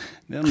yeah,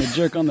 I'm the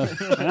jerk on the.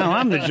 Now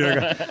I'm the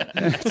jerk.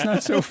 It's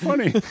not so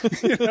funny.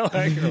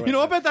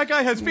 I bet that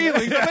guy has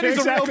feelings. I bet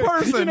he's a real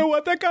person. You know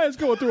what? That guy is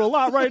going through a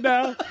lot right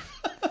now.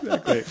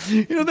 Exactly.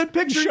 That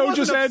picture show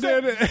just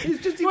ended.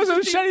 He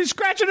wasn't he's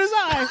scratching his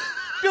eye.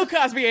 Bill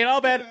Cosby ain't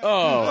all bad.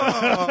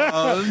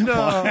 Oh no!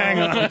 Well, hang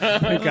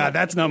on, God,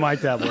 that's not my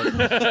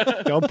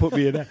tablet. Don't put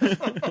me in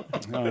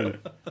that.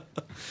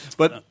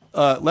 But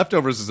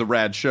Leftovers is a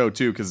rad show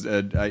too because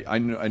I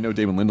know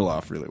Damon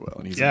Lindelof really well,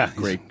 and he's a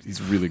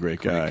really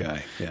great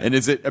guy. Yeah. And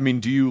is it? I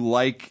mean, do you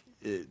like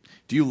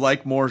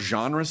more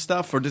genre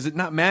stuff, or does it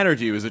not matter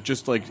to you? Is it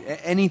just like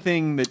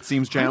anything that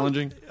seems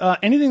challenging?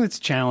 Anything that's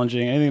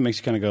challenging, anything that makes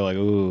you kind of go like,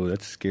 "Ooh,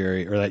 that's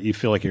scary," or that you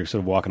feel like you're sort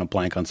of walking a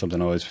plank on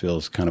something, always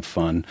feels kind of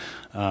fun.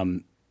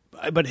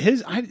 But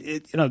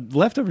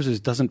Leftovers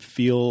doesn't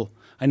feel.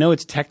 I know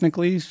it's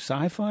technically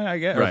sci-fi, I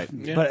guess, right?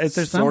 But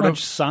there's not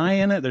much sci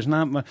in it. There's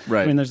not much.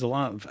 Right. I mean, there's a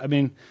lot.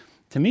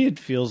 To me, it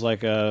feels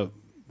like an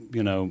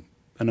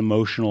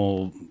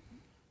emotional.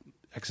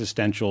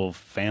 Existential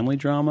family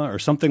drama or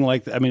something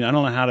like that. I mean, I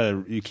don't know how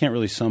to. You can't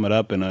really sum it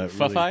up in a.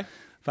 Fi-fi?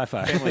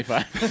 Fi-fi. Family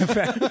fi.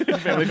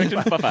 Family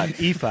fiction fi-fi.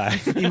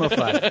 E5.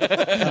 Emo-fi.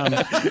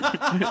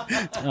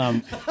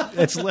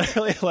 It's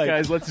literally like...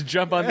 Guys, let's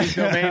jump on these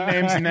domain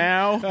names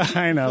now.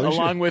 I know.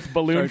 Along with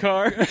Balloon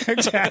Car.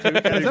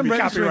 Exactly. I'm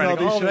registering all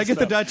these. Should I get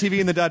the .tv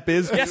and the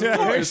 .biz? Yes, of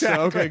course.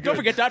 Exactly. Okay, good. Don't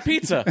forget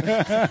 .pizza.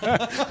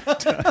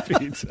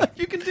 Pizza.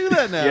 You can do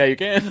that now. Yeah, you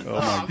can.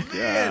 Oh my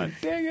God.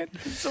 Dang it.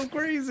 It's so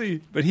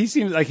crazy. But he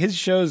seems like his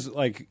shows,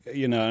 like,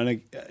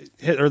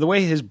 or the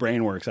way his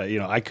brain works,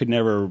 I could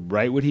never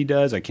write what he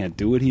does. I can't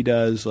do what he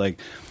does. Like,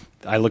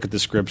 I look at the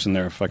scripts and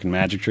they're a fucking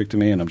magic trick to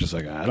me, and I'm just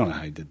like, I don't know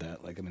how he did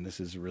that. Like, I mean,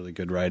 this is really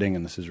good writing,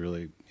 and this is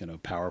really,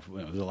 powerful.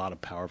 There's a lot of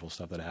powerful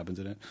stuff that happens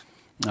in it.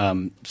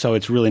 So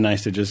it's really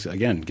nice to just,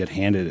 again, get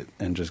handed it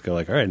and just go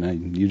like, all right, now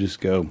you just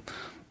go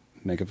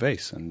make a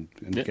face and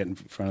get in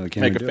front of the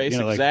camera. Make a face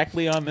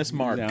exactly on this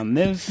mark. On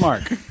this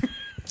mark.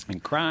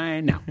 And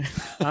cry now.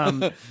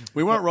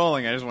 We weren't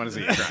rolling. I just want to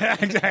see you cry.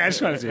 I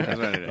just want to see you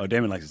cry. Oh,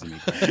 Damon likes to see me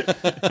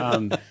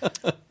cry.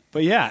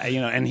 But yeah,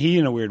 and he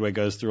in a weird way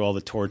goes through all the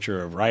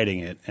torture of writing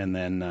it, and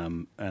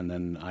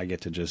then I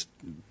get to just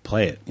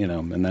play it,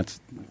 and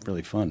that's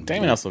really fun.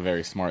 Damon also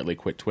very smartly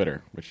quit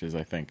Twitter, which is,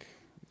 I think,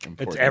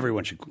 important. Not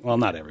everyone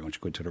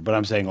should quit Twitter, but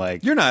I'm saying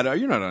like you're not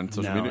on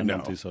social media. I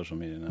don't do social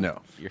media. No,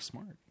 you're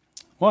smart.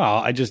 Well,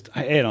 I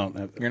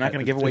don't. You're not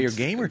going to give away your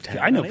gamer tag.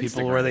 I know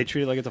people where they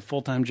treat it like it's a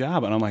full-time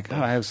job, and I'm like,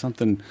 I have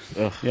something.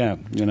 Ugh. Yeah,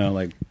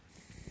 like.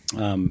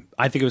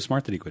 I think it was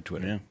smart that he quit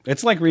Twitter. Yeah.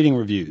 It's like reading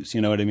reviews.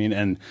 You know what I mean?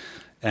 And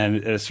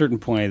at a certain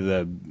point,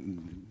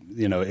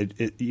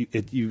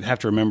 you have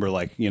to remember,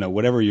 like,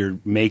 whatever you're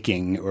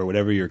making or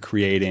whatever you're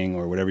creating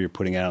or whatever you're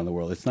putting out in the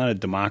world, it's not a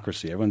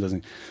democracy.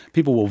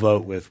 People will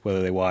vote with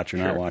whether they watch or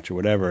not watch or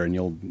whatever, and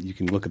you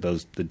can look at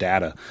the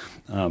data.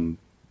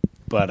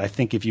 But I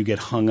think if you get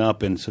hung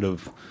up in sort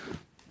of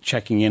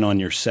checking in on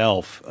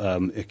yourself,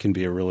 it can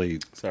be a really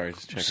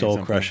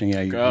soul-crushing.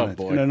 Yeah,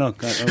 boy. No.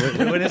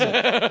 What is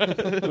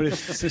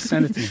it? Just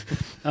send it to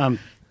me.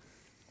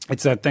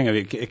 It's that thing of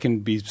it can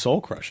be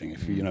soul-crushing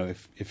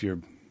if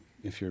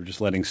you're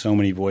just letting so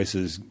many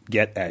voices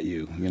get at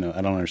you.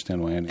 I don't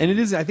understand why. And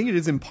I think it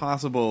is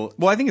impossible.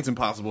 Well, I think it's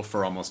impossible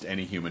for almost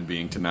any human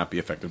being to not be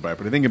affected by it.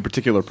 But I think in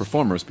particular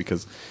performers,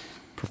 because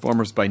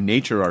performers by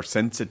nature are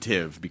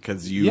sensitive,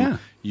 because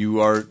you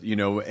are,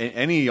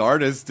 any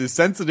artist is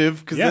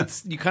sensitive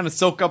because you kind of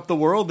soak up the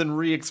world and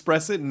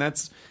re-express it, and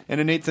that's an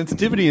innate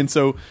sensitivity. And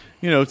so,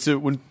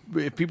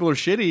 if people are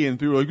shitty and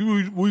people are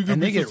like,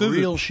 and they get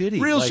real shitty,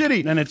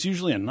 shitty, and it's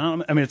usually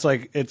anonymous. I mean, it's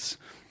like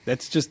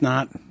that's just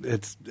not.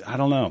 I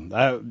don't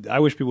know. I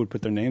wish people would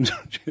put their names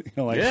on shit,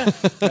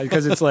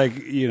 because it's like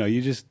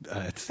you just.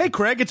 Hey,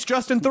 Craig, it's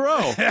Justin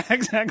Thoreau.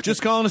 Exactly.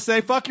 Just calling to say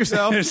fuck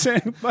yourself.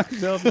 Saying fuck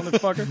yourself,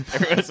 motherfucker.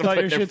 Everyone Thought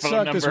your shit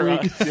sucked this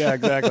week. Yeah,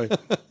 exactly.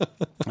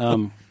 I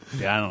don't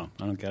know.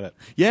 I don't get it.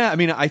 Yeah, I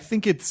mean, I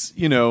think it's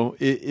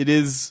it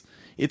is.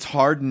 It's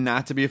hard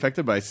not to be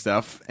affected by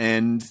stuff,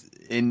 and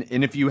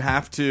if you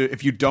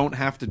don't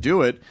have to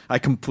do it, I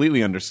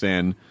completely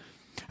understand.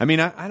 I mean,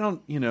 I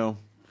don't.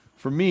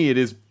 For me, it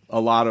is a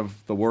lot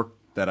of the work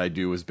that I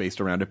do is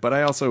based around it, but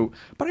I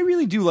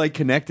really do like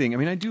connecting. I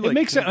mean, I do. It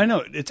makes sense. I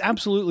know it's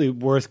absolutely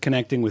worth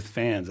connecting with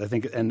fans. I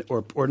think,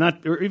 or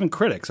not, or even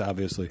critics,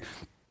 obviously.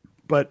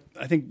 But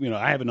I think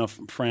I have enough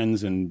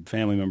friends and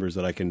family members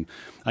that I can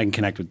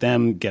connect with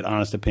them, get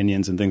honest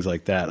opinions and things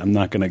like that. I'm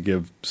not going to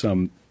give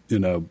some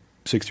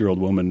 60-year-old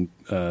woman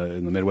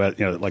in the Midwest,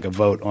 like a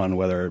vote on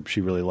whether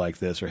she really liked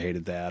this or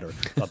hated that or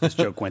thought this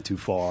joke went too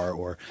far,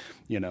 or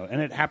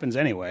and it happens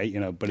anyway,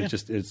 but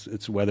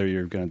it's whether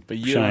you're going to. But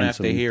you don't have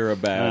to hear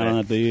about it. I don't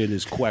have to hear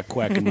this quack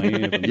in my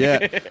ear.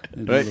 Yeah,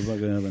 but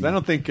I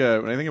don't think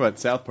when I think about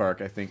South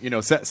Park, I think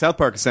South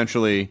Park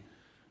essentially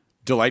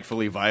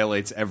delightfully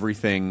violates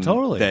everything.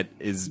 Totally. That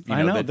is.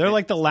 I know they're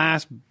like the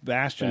last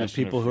bastion of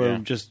people who are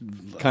just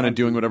kind of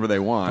doing whatever they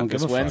want.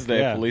 This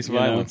Wednesday, police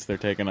violence they're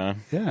taking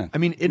on. Yeah, I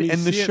mean, and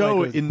the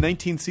show in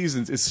 19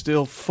 seasons is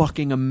still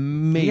fucking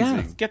amazing.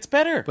 Yeah, gets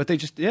better, but they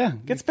just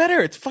gets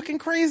better. It's fucking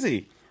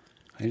crazy.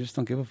 I just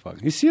don't give a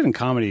fuck. You see it in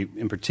comedy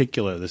in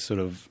particular. This sort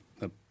of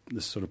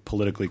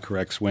politically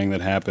correct swing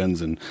that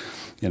happens, and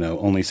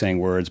only saying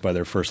words by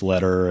their first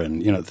letter,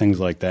 and things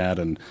like that,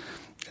 and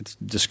it's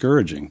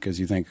discouraging because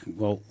you think,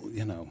 well,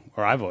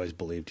 or I've always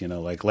believed,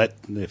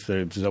 if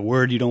there's a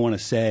word you don't want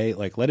to say,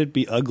 like let it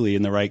be ugly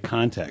in the right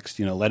context.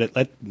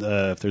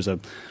 If there's a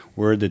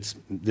word that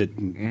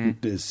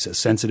is a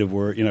sensitive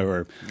word,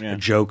 or a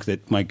joke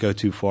that might go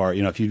too far.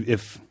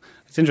 If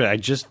it's interesting, I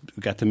just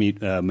got to meet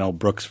Mel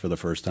Brooks for the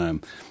first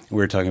time. We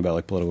were talking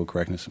about political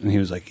correctness, and he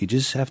was like, "You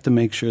just have to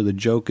make sure the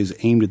joke is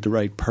aimed at the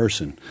right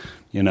person,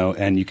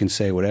 and you can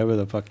say whatever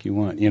the fuck you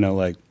want,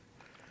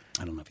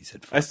 I don't know if he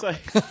said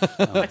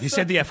fuck. He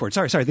said the F word.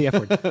 Sorry, the F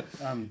word.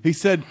 He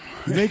said,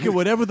 make it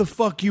whatever the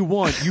fuck you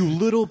want, you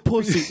little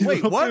pussy.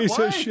 Wait, what?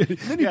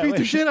 Then he beat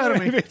the shit out of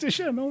me. He beat the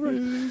shit out of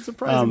me.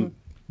 Surprising.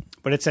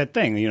 But it's that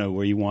thing,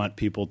 where you want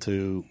people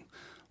to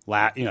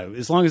laugh,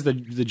 as long as the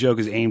joke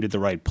is aimed at the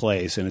right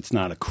place and it's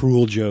not a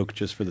cruel joke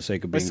just for the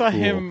sake of being cool. I saw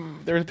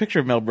him, there was a picture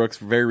of Mel Brooks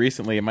very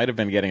recently. It might have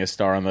been getting a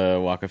star on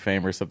the Walk of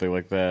Fame or something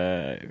like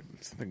that.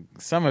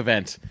 Some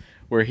event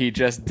where he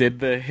just did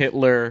the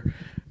Hitler,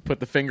 put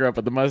the finger up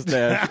at the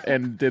mustache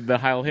and did the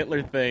Heil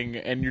Hitler thing,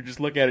 and you just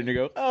look at it and you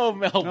go, "Oh,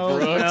 Mel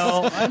Brooks."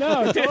 Mel. I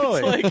know,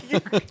 totally.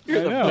 It's like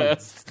you're the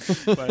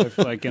best. But if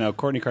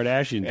Kourtney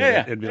Kardashian did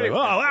it, it'd be like,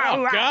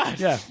 "Oh gosh,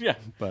 yeah."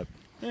 But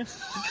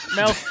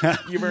Mel,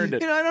 you've earned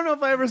it. I don't know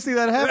if I ever see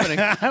that happening.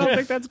 I don't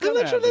think that's going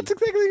to happen. That's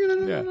exactly. I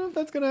don't know if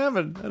that's going to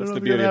happen. That's the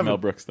beauty of Mel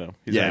Brooks, though.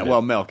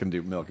 Mel can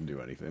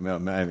do anything.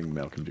 I think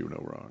Mel can do no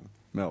wrong.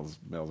 Mel's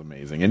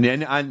amazing, and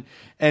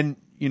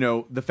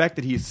the fact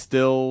that he's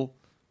still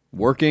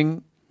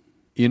working,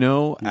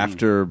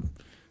 after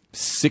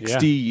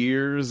 60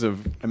 years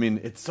of,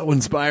 it's so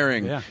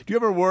inspiring. Yeah. Do you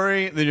ever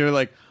worry that you're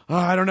like, oh,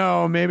 I don't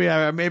know, maybe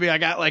I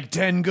got like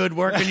 10 good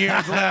working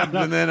years left,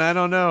 and then I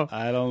don't know.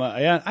 I don't know.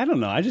 Yeah, I don't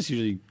know. I just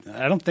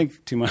I don't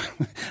think too much.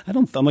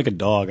 I'm like a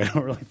dog. I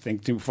don't really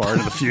think too far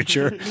into the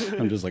future.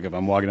 I'm just like, if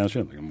I'm walking down the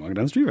street, I'm walking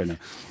down the street right now.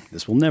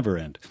 This will never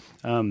end.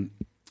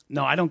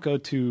 No, I don't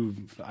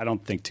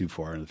think too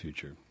far in the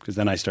future, because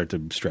then I start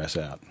to stress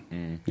out,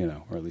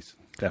 or at least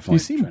definitely. You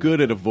seem good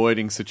at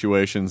avoiding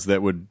situations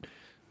that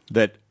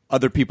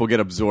other people get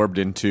absorbed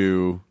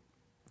into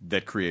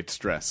that create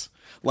stress.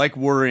 Like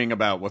worrying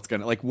about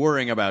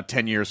worrying about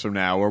 10 years from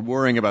now, or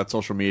worrying about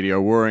social media,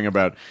 or worrying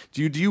about,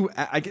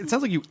 it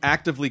sounds like you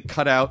actively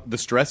cut out the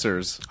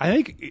stressors.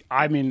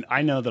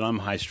 I know that I'm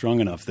high strung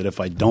enough that if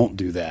I don't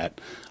do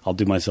that, I'll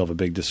do myself a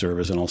big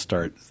disservice, and I'll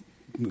start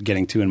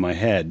getting too in my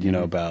head,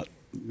 about,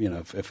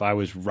 if I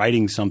was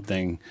writing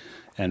something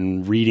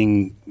and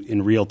reading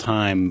in real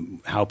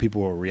time how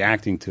people were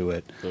reacting to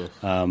it,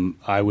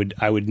 I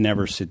would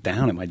never sit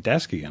down at my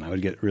desk again. I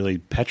would get really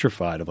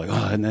petrified of like,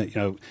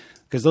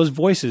 because those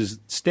voices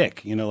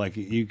stick, like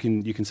you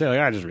can say like,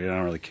 I just read it, I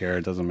don't really care,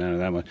 it doesn't matter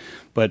that much.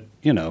 But,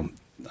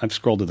 I've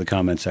scrolled to the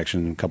comment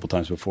section a couple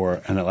times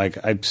before, and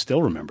I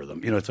still remember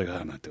them. It's like,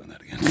 I'm not doing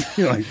that again.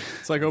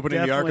 It's like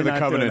opening the Ark of the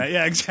Covenant.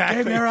 Yeah,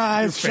 exactly. In their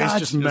eyes, your face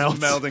just melts.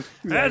 melting.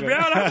 That's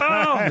beautiful.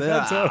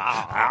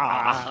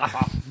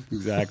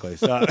 Exactly.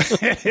 So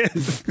it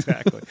is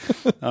exactly.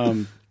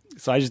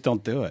 So I just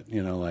don't do it,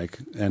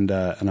 and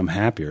I'm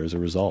happier as a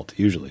result.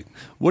 Usually.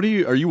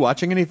 Are you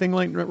watching anything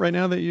like right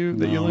now that you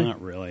like? Not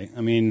really.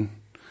 I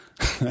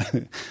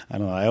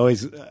don't know. I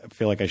always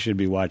feel like I should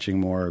be watching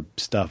more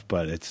stuff,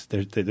 but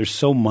there's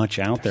so much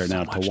out there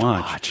now to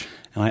watch.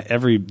 And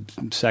every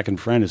second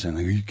friend is saying,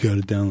 like, you got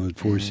to download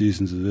 4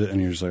 seasons of it, and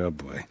you're just like, oh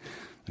boy,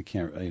 I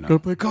can't. Go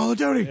play Call of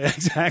Duty.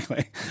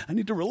 Exactly. I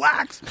need to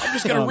relax. I'm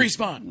just gonna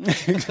respawn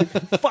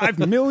 5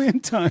 million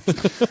times.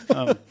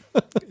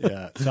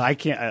 Yeah. So I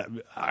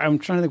can't. I'm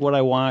trying to think what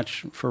I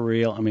watch for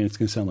real. It's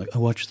going to sound like I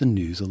watch the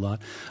news a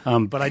lot,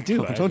 but I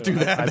do. Don't do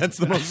that. That's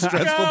the most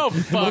stressful. Go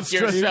fuck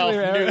yourself,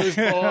 news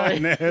boy.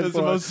 That's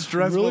the most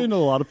stressful. I'm really into a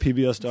lot of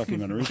PBS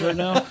documentaries right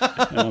now,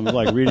 and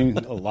I'm reading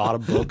a lot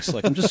of books.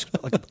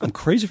 I'm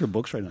crazy for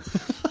books right now.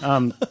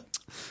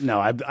 No,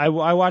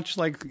 I watch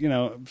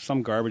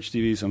some garbage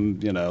TV, some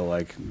a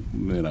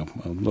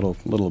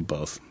little of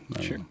both.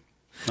 Sure.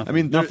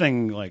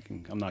 Nothing like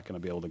I'm not going to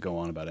be able to go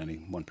on about any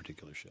one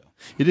particular show.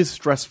 It is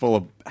stressful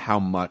of how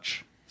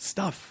much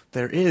stuff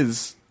there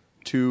is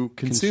to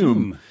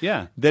consume.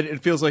 Yeah, that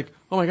it feels like,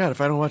 oh my god,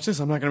 if I don't watch this,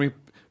 I'm not going to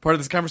be part of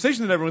this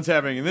conversation that everyone's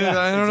having, and then Yeah,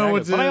 I don't know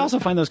what to. But I also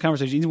find those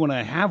conversations, even when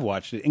I have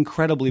watched it,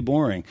 incredibly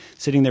boring.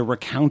 Sitting there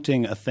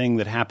recounting a thing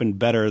that happened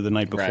better the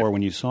night before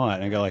when you saw it,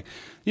 and I go like,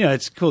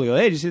 it's cool. You go,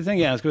 hey, did you see the thing?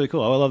 Yeah, it's really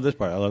cool. Oh, I love this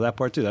part. I love that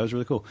part too. That was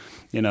really cool.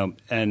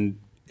 And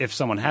if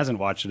someone hasn't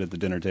watched it at the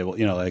dinner table,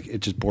 like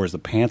it just bores the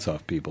pants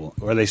off people,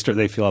 or they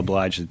feel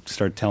obliged to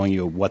start telling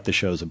you what the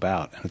show's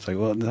about, and it's like,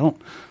 well,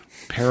 don't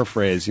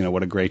paraphrase,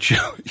 what a great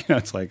show.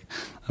 It's like,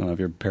 I don't know if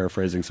you're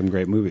paraphrasing some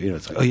great movie.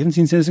 It's like, oh, you haven't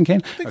seen Citizen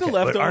Kane? I think The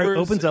Leftovers it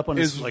opens up on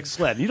his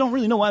sled. You don't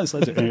really know why the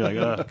sled's there. And you're like,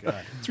 oh,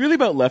 God. It's really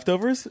about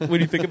leftovers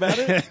when you think about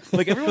it.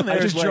 Like everyone there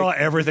I just is draw like,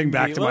 everything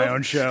back to my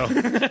own show.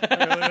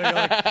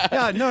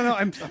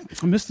 I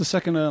missed the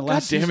second God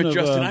last damn season it, of,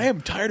 Justin! I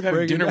am tired of having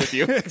Breaking dinner Bad. with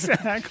you.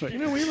 Exactly.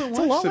 we haven't It's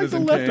a lot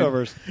Citizen like Kane. The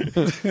Leftovers.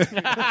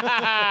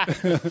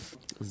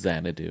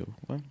 Xanadu.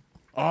 What?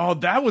 Oh,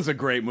 that was a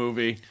great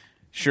movie.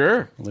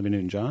 Sure. Olivia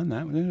Newton-John.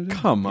 That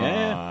Come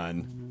Yeah.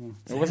 on.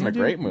 It wasn't a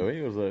great movie.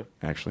 It was a.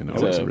 Actually, no, It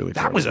it was was a really.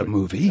 that was a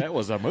movie. That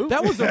was a movie.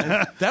 That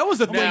was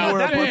a thing Now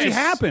where a that bunch It is-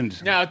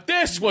 happened. Now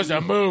this was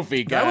a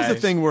movie, guys. that was the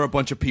thing where a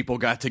bunch of people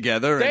got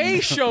together. They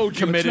and showed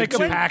you Let's make a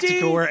 20 pact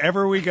to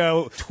wherever we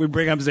go, we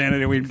bring up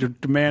Xanadu. We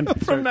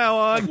demand From now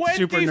on,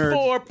 super nerds.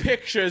 24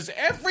 pictures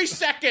every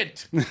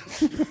second.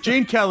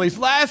 Gene Kelly's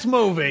last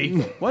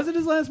movie. Was it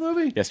his last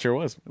movie? Yes, sure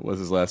was. It was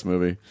his last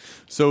movie.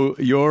 So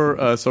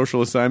your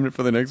social assignment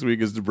for the next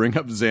week is to bring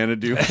up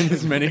Xanadu in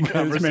as many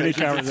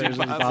conversations as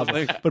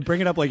possible. But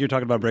bring it up like you're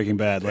talking about Breaking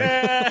Bad.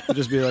 Like,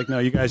 just be like, no,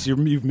 you guys,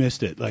 you've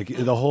missed it. Like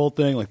the whole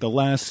thing, like the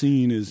last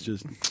scene is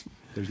just.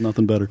 There's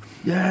nothing better.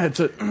 Yeah,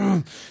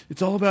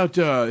 it's all about.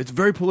 It's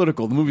very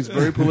political. The movie's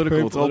very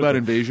political. It's all about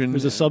invasion.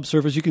 There's a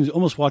subsurface. You can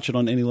almost watch it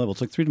on any level.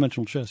 It's like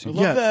three-dimensional chess. I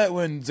love that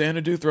when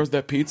Xanadu throws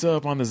that pizza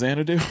up on the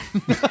Xanadu.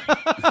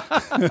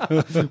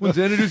 When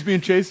Xanadu's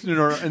being chased in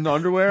the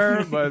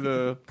underwear by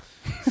the.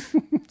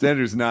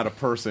 Xanadu's not a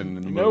person in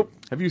the movie. Nope.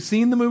 Have you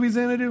seen the movie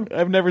Xanadu?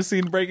 I've never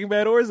seen Breaking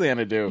Bad or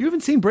Xanadu. You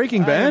haven't seen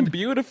Breaking I am Bad?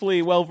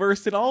 beautifully well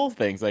versed in all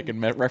things. I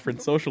can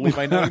reference socially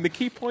by knowing the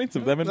key points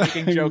of them and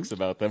making jokes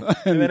about them.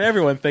 And then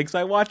everyone thinks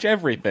I watch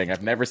everything.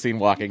 I've never seen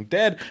Walking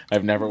Dead.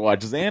 I've never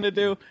watched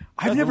Xanadu.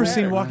 I've never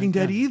seen Walking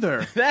Dead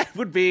either. That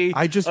would be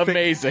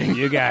amazing.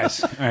 You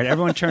guys. All right,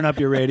 everyone turn up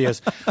your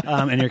radios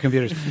and your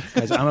computers.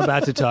 Guys, I'm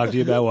about to talk to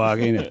you about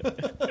Walking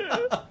Dead.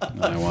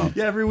 No, I won't.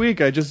 Yeah, every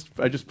week I just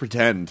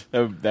pretend.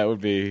 That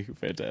would be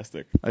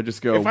fantastic. I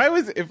just go.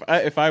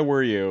 If I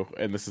were you,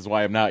 and this is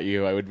why I'm not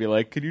you, I would be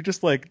like, could you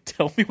just like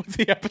tell me what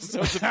the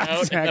episode's about?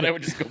 Exactly. And then I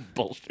would just go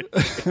bullshit.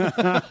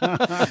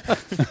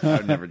 I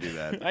would never do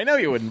that. I know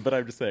you wouldn't, but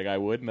I'm just saying I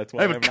would, and that's why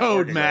I have I'm a not code,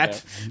 working on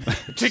Matt.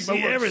 that. Take my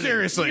work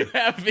seriously. You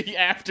have the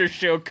after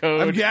show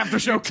code. I have the after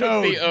show You took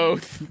code. the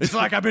oath. It's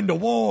like I've been to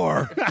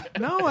war.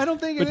 No, I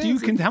don't think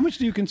it But how much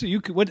do you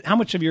consume? How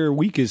much of your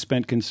week is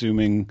spent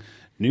consuming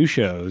new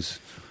shows?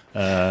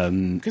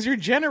 Because you're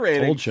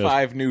generating Old shows.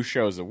 5 new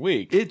shows a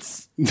week.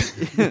 It's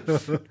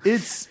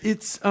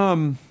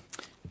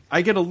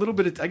I get a little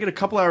bit. I get a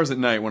couple hours at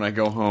night when I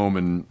go home,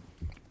 and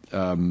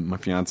my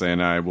fiance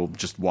and I will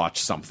just watch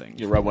something.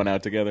 You rub one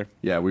out together.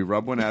 Yeah, we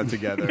rub one out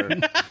together.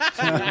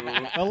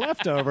 The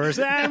Leftovers,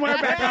 and we're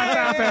back on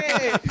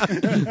topic.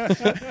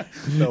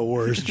 The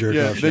worst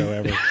jerk-off show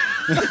ever.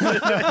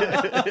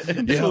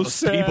 Yeah,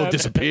 those people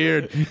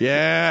disappeared.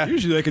 Yeah.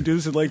 Usually I can do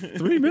this in like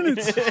 3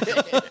 minutes.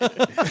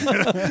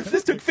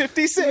 This took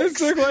 56. It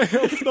took like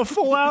the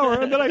full hour,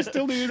 and then I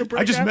still needed a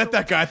break. I just met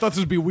that guy. I thought this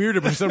would be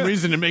weirder, but for some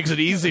reason it makes it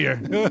easier.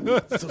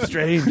 It's so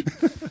strange.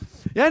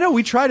 Yeah, no,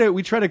 we try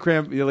to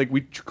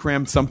cram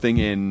cram something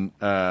in.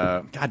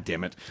 God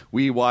damn it,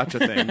 we watch a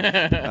thing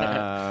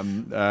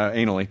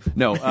anally.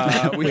 No,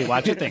 we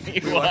watch a thing.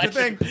 You watch a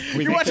thing.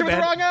 You're watching with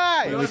the wrong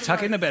eye. We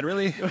tuck in the bed.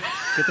 Really get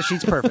the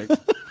sheets perfect.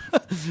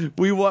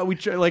 we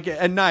try, like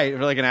at night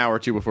for like an hour or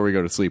two before we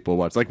go to sleep. We'll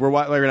watch right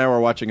now we're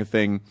watching a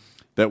thing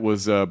that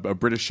was a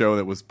British show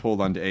that was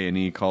pulled onto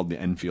A&E called The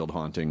Enfield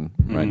Haunting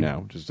right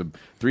now. Just a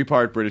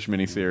 3-part British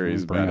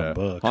miniseries Bring about a a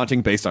book.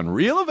 haunting based on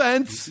real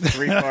events.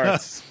 3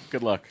 parts.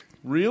 Good luck.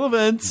 Real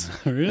events.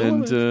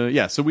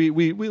 So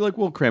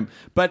we'll cram.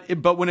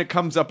 But when it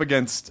comes up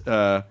against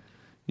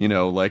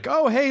like,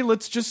 oh hey,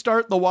 let's just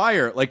start The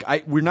Wire. Like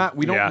we don't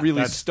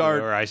really that's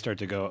start where I start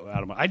to go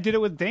out of my. I did it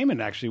with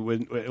Damon actually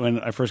when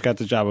I first got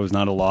the job. I was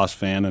not a Lost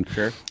fan, and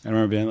Sure. I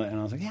remember being like, and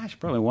I was like, yeah, I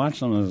should probably watch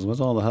some of this. What's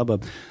all the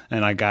hubbub?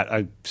 And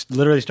I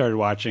literally started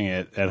watching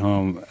it at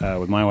home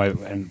with my wife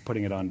and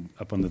putting it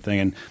up on the thing,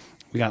 and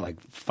we got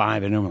like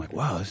 5 in, and we're like,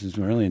 wow, this is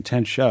a really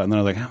intense show. And then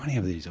I was like, how many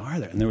of these are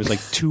there? And there was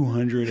like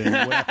 200, and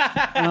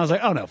I was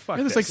like, oh no, fuck.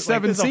 there's this. like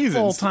 7 this is seasons. a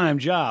full-time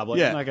job. Like,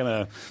 Yeah. I'm not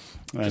gonna.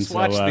 Just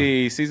watch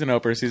the season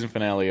opener, season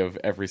finale of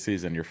every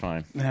season. You're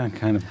fine. Yeah,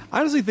 kind of. I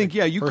honestly think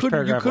you First could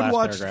paragraph, last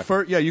watch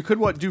paragraph. you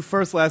could do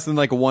first, last, and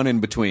like one in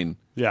between.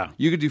 Yeah.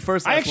 You could do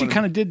first. I last, actually one,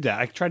 kind of did that.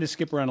 I tried to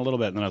skip around a little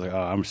bit, and then I was like,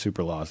 oh, I'm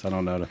super lost. I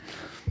don't know.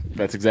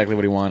 That's exactly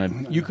what he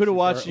wanted. You could have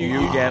watched.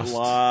 You get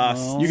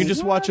lost. You can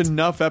just watch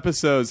enough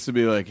episodes to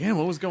be like, yeah,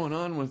 what was going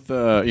on with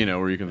where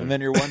you can. And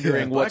then you're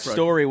wondering what Black Rock.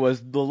 story was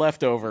The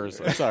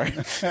Leftovers. I'm sorry.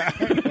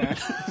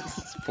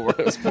 before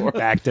it was born.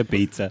 Back to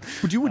pizza.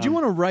 Would you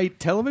want to write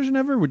television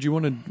ever? Would you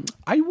want to?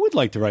 I would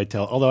like to write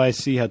although I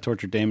see how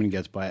tortured Damon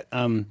gets by it.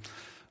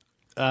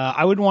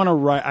 I would want to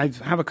write. I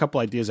have a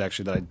couple ideas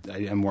actually that I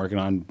am working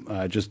on.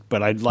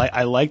 But I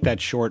like that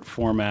short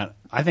format.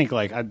 I think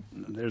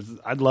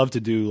I'd love to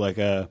do like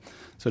a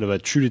sort of a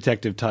True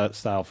Detective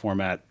style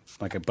format,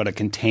 but a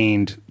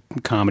contained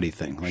comedy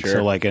thing. Sure.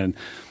 So like an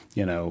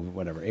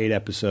 8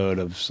 episode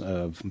of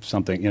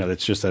something.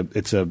 It's just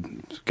it's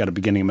got a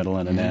beginning, a middle,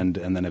 and an end.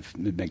 And then if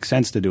it makes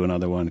sense to do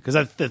another one, because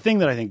the thing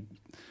that I think,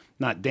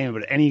 not Damon,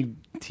 but any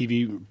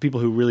TV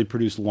people who really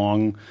produce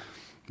long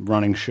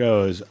running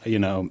shows,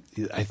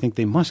 I think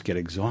they must get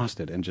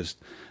exhausted and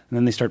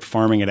then they start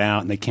farming it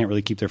out and they can't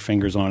really keep their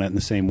fingers on it in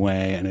the same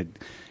way, and it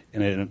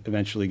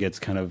eventually gets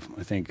kind of,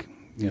 I think,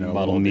 a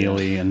little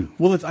mealy. And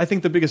Well, I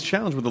think the biggest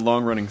challenge with the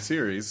long-running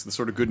series, the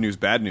sort of good news,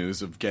 bad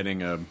news of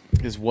getting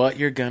is what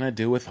you're gonna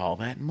do with all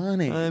that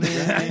money. I mean,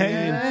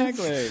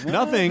 Exactly.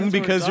 nothing,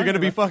 because you're going to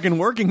be fucking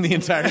working the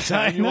entire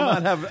time. You will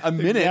not have a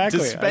minute to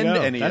spend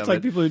any That's of like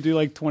it. people who do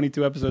like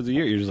 22 episodes a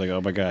year. You're just like,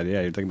 oh my god,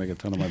 yeah, you're taking like a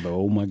ton of money, but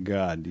oh my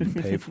god,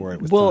 you pay for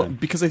it with time.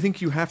 Because I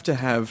think you have to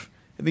have.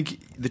 I think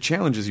the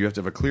challenge is you have to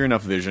have a clear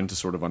enough vision to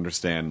sort of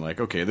understand, like,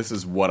 okay, this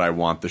is what I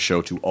want the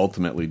show to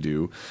ultimately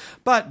do.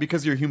 But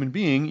because you're a human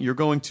being, you're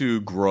going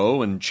to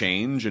grow and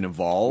change and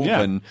evolve.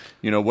 Yeah. And,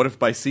 what if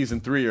by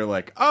season 3 you're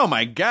like, oh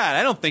my God,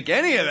 I don't think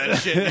any of that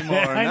shit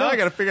anymore. Now I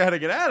got to figure out how to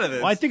get out of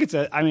this. Well, I think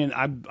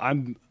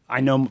I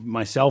know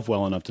myself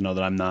well enough to know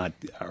that I'm not,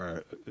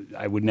 or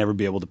I would never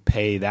be able to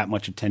pay that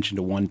much attention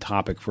to one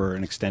topic for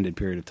an extended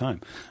period of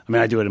time. I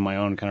mean, I do it in my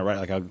own kind of right.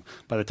 Like,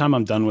 by the time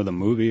I'm done with a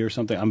movie or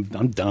something, I'm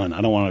done.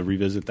 I don't want to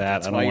revisit that.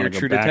 That's I don't why your want to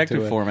True go back Detective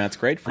to it. format's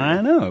great for you.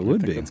 I know it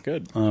would be. That's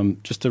good.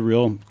 Just a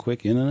real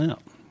quick in and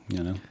out.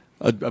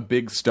 a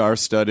big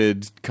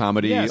star-studded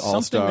comedy, Something that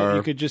all-star.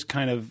 you could just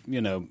kind of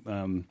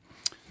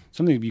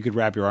something you could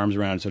wrap your arms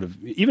around. Sort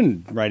of,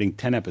 even writing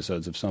 10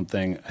 episodes of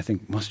something, I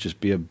think must just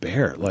be a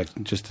bear.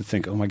 Like, just to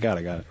think, oh my god,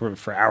 I got it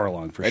for hour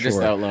long for sure. I just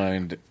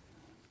outlined.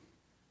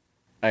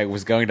 I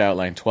was going to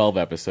outline 12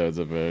 episodes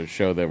of a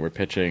show that we're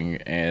pitching,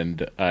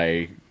 and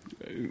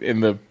in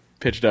the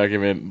pitch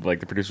document, like,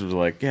 the producers were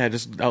like, "Yeah,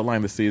 just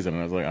outline the season."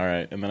 And I was like, "All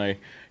right." And then I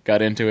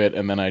got into it,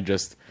 and then I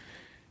just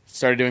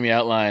started doing the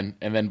outline,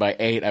 and then by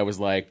 8, I was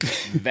like,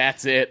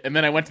 "That's it." And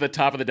then I went to the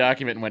top of the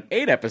document and went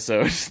 8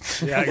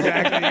 episodes. Yeah,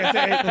 exactly.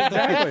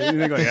 Exactly. You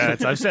think,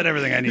 like, I've said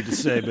everything I need to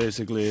say,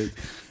 basically.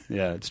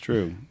 Yeah, it's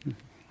true.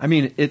 I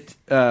mean,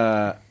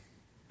 I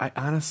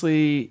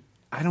honestly,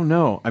 I don't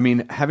know. I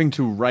mean, having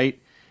to write.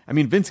 I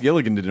mean, Vince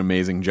Gilligan did an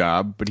amazing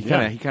job, but he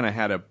kind of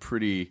had a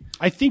pretty.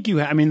 I think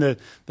I mean, the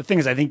thing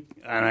is, I think,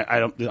 and I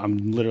don't.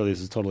 I'm literally,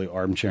 this is totally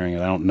armchairing it.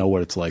 I don't know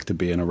what it's like to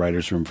be in a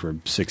writer's room for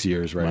 6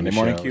 years writing Monday a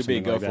Morning show or QB,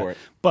 something go like for that. it.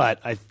 But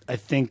I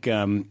think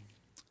a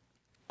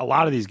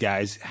lot of these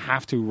guys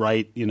have to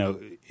write,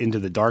 into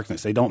the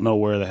darkness. They don't know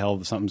where the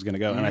hell something's going to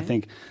go, and I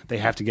think they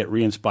have to get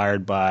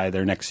re-inspired by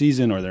their next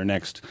season or their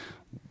next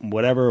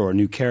whatever, or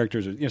new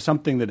characters, or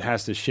something that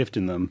has to shift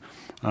in them.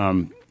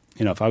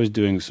 If I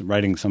was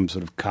writing some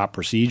sort of cop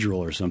procedural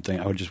or something,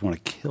 I would just want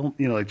to kill.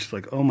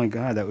 Oh my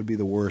god, that would be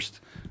the worst.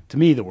 To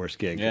me, the worst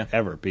gig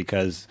ever,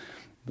 because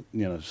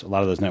a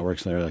lot of those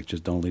networks, they're like,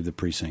 just don't leave the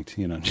precinct.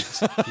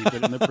 Just keep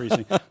it in the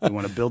precinct. We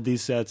want to build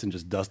these sets and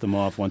just dust them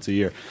off once a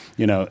year.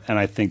 And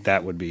I think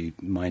that would be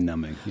mind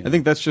numbing. I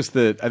think that's just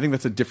I think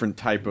that's a different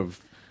type of.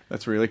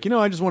 That's where you're like,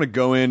 I just want to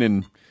go in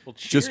and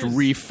just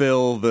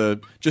refill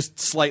just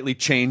slightly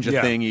change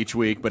a thing each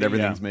week, but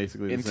everything's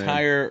basically the same.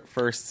 Entire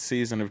first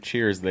season of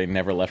Cheers, they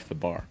never left the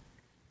bar.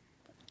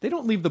 They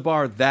don't leave the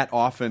bar that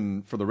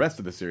often for the rest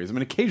of the series. I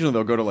mean, occasionally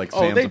they'll go to like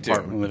Sam's they do.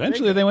 apartment. Well,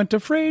 eventually they went to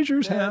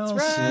Frasier's house.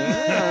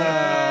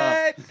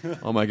 Right.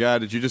 Oh my god,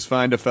 did you just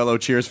find a fellow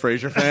Cheers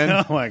Frasier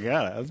fan? Oh my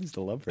god, I used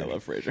to love Frasier. I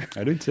love Frasier.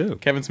 I do too.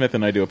 Kevin Smith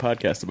and I do a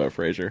podcast about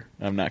Frasier.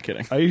 I'm not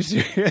kidding. Are you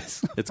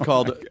serious? It's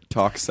called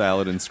Talk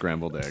Salad and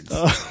Scrambled Eggs.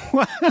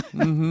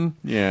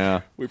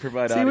 Yeah. We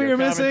provide See what audio you're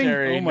missing?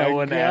 commentary Oh my no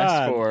one God.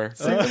 asked for.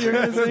 See what you're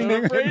missing?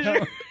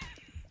 Frasier.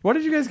 Why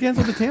did you guys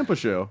cancel the Tampa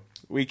show?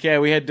 We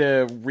had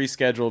to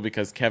reschedule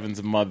because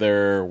Kevin's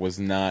mother was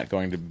not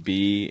going to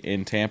be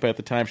in Tampa at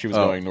the time. She was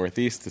going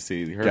northeast to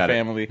see her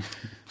family.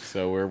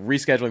 So we're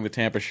rescheduling the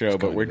Tampa show,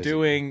 but we're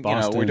doing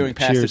Boston, we're doing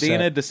Cheers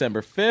Pasadena set.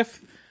 December 5th,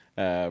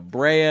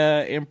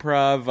 Brea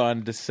Improv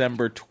on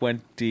December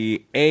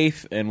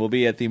 28th, and we'll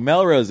be at the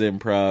Melrose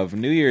Improv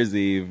New Year's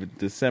Eve,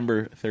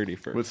 December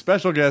 31st. With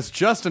special guest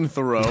Justin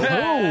Theroux.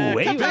 Oh,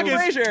 wait.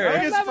 biggest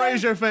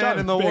Frasier fan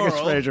in the world.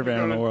 Biggest Frasier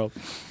fan in the world.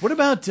 What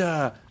about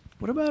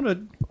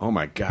oh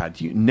my god,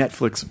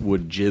 Netflix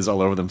would jizz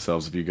all over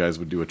themselves if you guys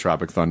would do a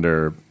Tropic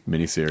Thunder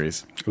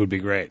miniseries. It would be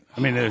great.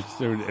 I mean,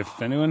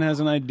 if anyone has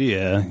an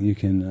idea, you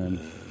can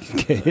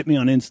hit me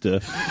on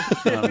Insta.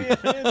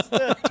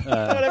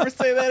 Don't ever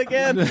say that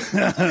again.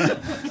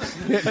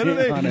 How do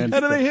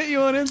they hit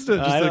you on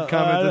Insta? Just a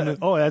comment in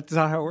the, that's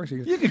not how it works.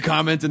 you can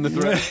comment in the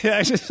thread.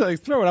 Yeah, just like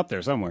throw it up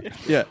there somewhere.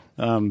 Yeah.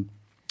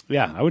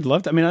 Yeah, I would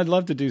love to. I mean, I'd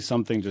love to do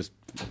something just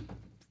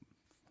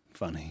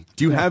funny.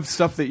 Do you have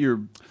stuff that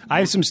you're? I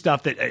have some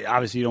stuff that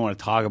obviously you don't want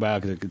to talk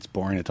about because it's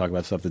boring to talk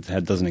about stuff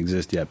that doesn't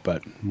exist yet.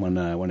 But when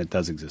it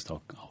does exist,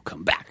 I'll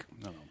come back.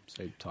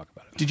 Talk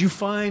about it. Did you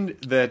find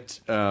that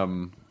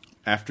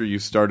after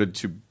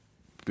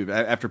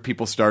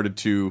people started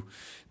to,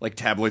 like,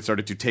 tabloids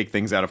started to take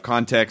things out of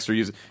context or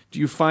use it,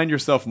 do you find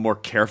yourself more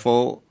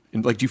careful?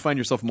 Do you find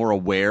yourself more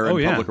aware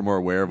and public are more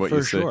aware of what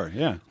you say? For sure,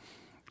 yeah.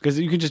 Because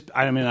you can just,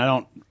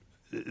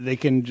 they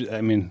can,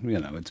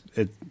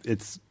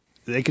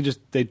 they can just,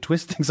 they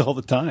twist things all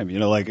the time,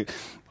 like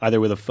either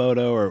with a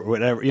photo or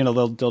whatever,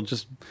 they'll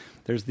just,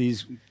 there's a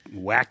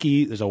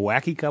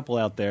wacky couple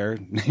out there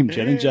named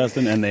Jen and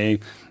Justin, and they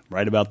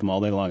write about them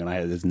all day long, and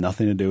it has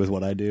nothing to do with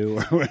what I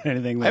do or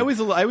anything. I always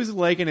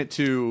liken it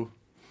to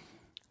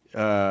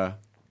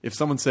if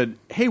someone said,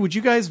 "Hey, would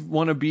you guys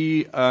want to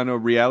be on a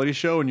reality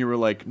show?" and you were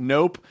like,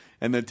 "Nope."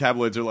 And the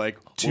tabloids are like,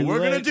 well, we're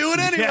going to do it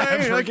anyway.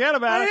 Yeah, forget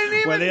about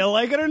it. Whether you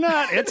like it or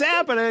not, it's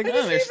happening.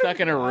 They're stuck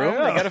in a room.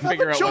 They got to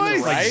figure out what's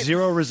right. Like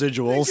zero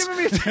residuals.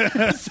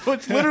 So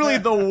it's literally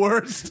the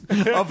worst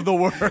of the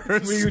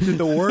worst. We did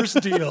the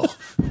worst deal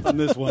on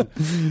this one.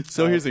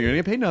 So here's the thing. You're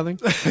going to get paid nothing.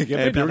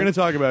 And we're going to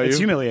talk about It's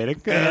you.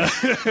 humiliating. And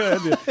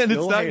it's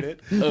not,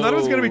 none of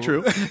it's going to be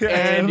true.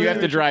 And you have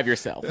to drive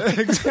yourself.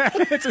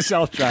 Exactly. It's a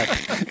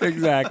self-drive.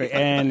 Exactly.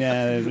 And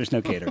there's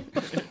no catering.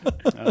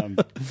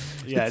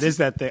 It is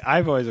that thing.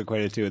 I've always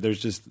equated to it.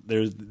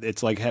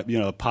 It's like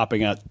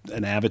popping out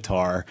an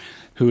avatar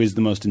who is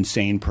the most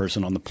insane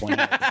person on the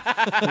planet,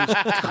 who's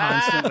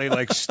constantly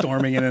like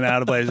storming in and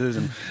out of places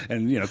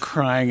and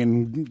crying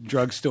in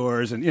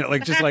drugstores and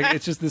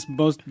it's just this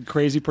most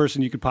crazy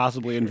person you could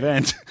possibly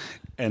invent.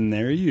 And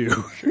there you.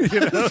 Well,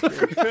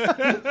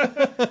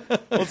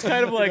 it's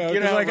kind of like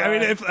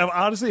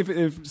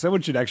if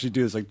someone should actually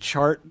do this, like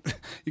chart,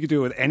 you could do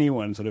it with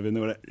anyone, sort of.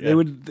 It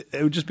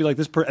would just be like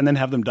this, and then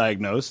have them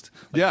diagnosed.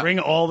 Bring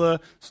all the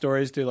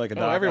stories to like a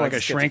doctor, like a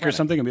shrink or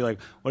something, and be like,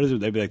 "What is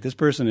it?" They'd be like, "This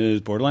person is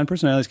borderline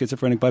personality,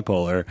 schizophrenic,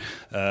 bipolar,"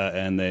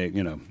 and they, Oh,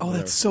 whatever.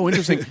 That's so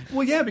interesting.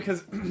 Well, yeah,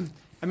 because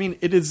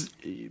it is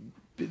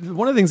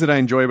one of the things that I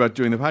enjoy about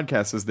doing the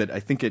podcast is that I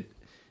think it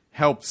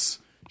helps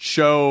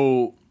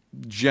show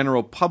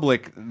general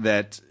public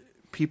that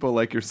people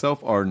like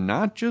yourself are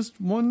not just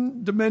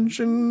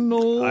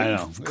one-dimensional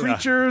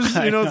creatures.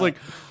 Yeah. It's like,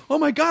 oh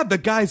my God, the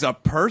guy's a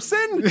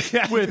person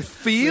with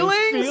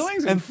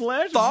feelings and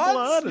flesh,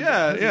 thoughts, and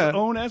blood, and his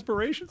own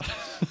aspirations.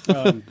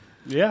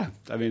 Yeah,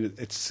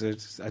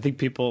 it's. I think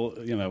people,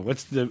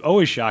 what's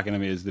always shocking to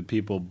me is that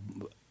people,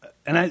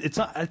 and it's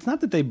not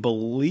that they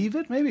believe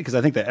it, maybe, because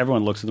I think that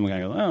everyone looks at them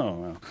and goes, oh,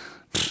 well.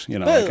 This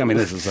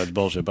is such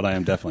bullshit, but I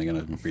am definitely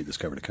going to read this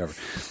cover to cover.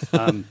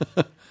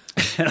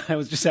 And I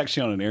was just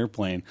actually on an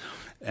airplane,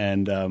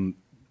 and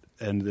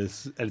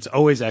it's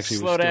always actually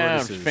slow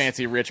down,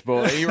 fancy rich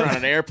boy. You were on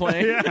an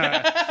airplane,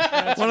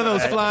 one of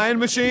those flying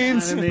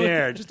machines in the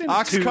air. Just in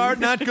ox cart,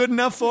 not good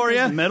enough for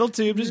you. Metal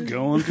tube just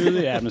going through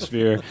the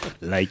atmosphere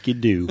like you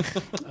do.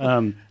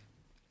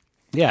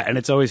 Yeah, and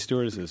it's always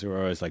stewardesses who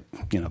are always like,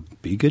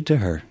 be good to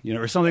her,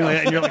 or something like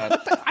that. And you're like,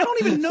 I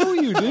don't even know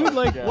you, dude.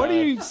 Like, what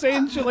are you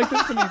saying shit like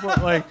this to me for?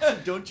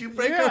 Like, don't you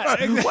break her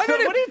heart? Exactly. What are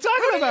you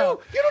talking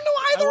about? You don't know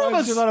either of us. I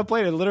was just on a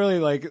plane, and literally,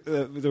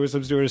 there was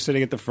some stewardess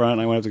sitting at the front,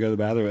 and I went up to go to the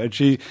bathroom, and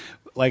she,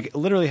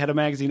 literally had a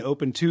magazine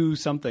open to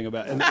something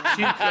about, and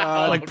she,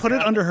 put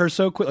it under her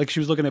so quick, like she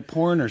was looking at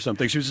porn or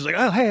something. She was just like,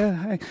 oh, hey.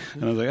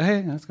 And I was like,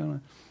 hey, what's going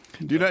on?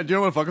 Do you want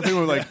to fuck with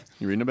people? Like,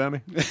 you reading about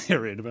me? You're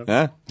reading about me.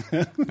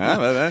 Huh?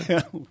 About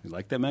that? You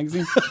like that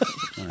magazine?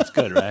 Oh, that's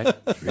good, right?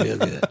 Real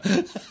good.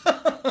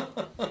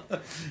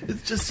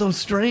 It's just so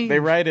strange. They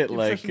write it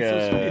like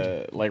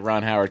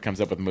Ron Howard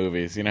comes up with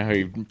movies. You know how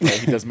he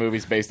does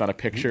movies based on a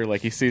picture? Like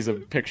he sees a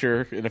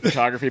picture in a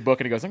photography book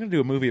and he goes, I'm going to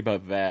do a movie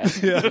about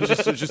that. Yeah.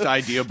 just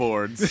idea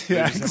boards.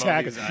 Yeah,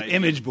 exactly.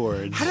 Image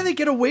boards. How do they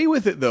get away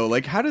with it, though?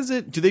 Like, how does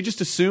it... Do they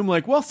just assume,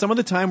 like, well, some of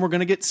the time we're going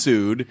to get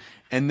sued,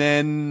 and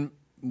then...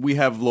 we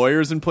have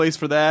lawyers in place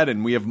for that,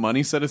 and we have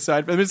money set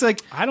aside for them. It's like,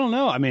 I don't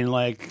know.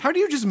 How do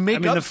you just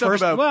make up stuff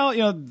about...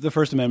 Well, the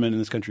First Amendment in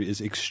this country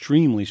is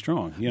extremely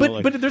strong.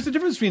 But there's a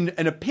difference between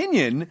an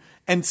opinion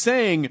and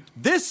saying,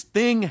 this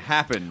thing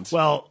happened.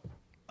 Well,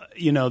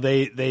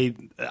 they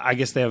I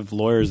guess they have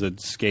lawyers that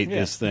skate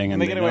this thing,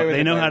 and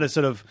they know how to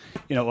sort of,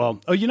 you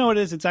know what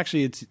it is? It's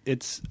actually,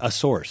 it's a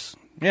source.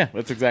 Yeah,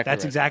 that's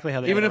exactly how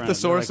they even if the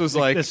source was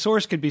like the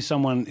source could be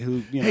someone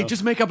who hey,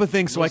 just make up a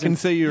thing so I can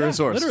say you're a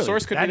source. Literally.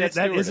 Source could be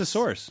that is a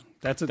source.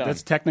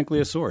 That's technically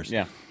a source.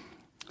 Yeah.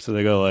 So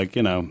they go like,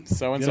 so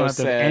and so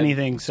said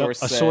anything. A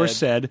source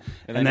said,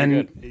 and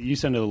then you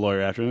send to the lawyer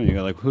after them, and you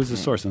go like, who's the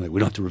source? And they're like, we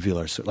don't have to reveal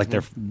our source. Like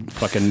they're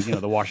fucking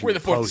the Washington We're the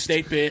fourth Post.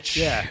 state, bitch.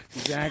 Yeah,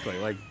 exactly.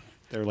 Like.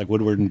 They're like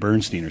Woodward and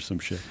Bernstein or some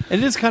shit.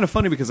 And it is kind of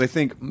funny because I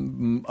think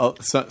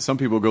some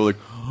people go like,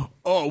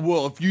 oh,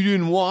 well, if you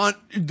didn't want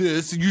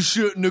this, you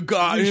shouldn't have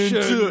gotten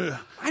into it.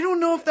 I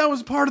don't know know if that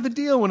was part of the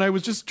deal when I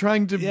was just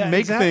trying to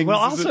make things. Well,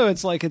 also,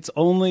 it's like it's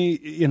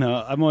only,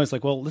 I'm always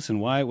like, well, listen,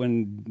 why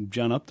when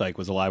John Updike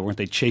was alive, weren't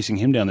they chasing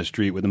him down the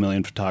street with a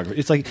million photographers?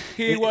 It's like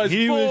He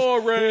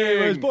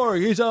was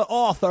boring. He's an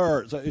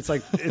author. So it's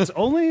like it's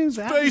only his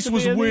face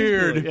was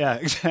weird. Yeah,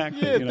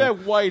 exactly. Yeah,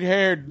 that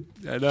white-haired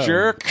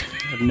jerk.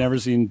 I've never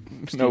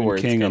seen Stephen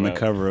words King on came the out.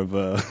 cover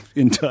of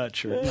In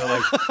Touch or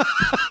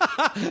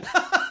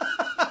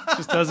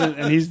just doesn't,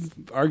 and he's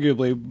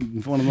arguably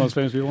one of the most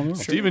famous people in the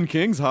world. Stephen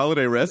King's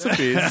holiday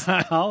recipes.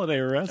 Holiday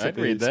recipes. I'd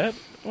read that.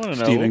 I want to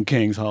know. Stephen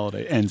King's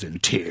holiday ends in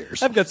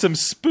tears. I've got some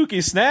spooky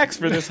snacks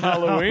for this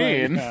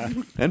Halloween.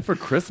 And for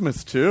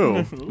Christmas,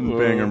 too.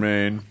 Bangor,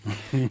 Maine.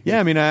 Yeah,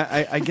 I mean,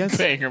 I guess...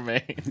 Bangor,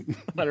 Maine.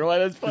 I don't know why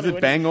that's funny. Is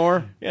it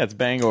Bangor? Yeah, it's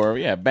Bangor.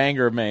 Yeah,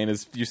 Bangor, Maine.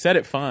 You said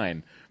it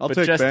fine. I'll but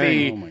take just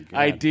Bang. Oh, my God. the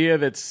idea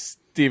that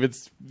Stephen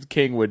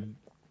King would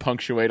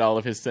punctuate all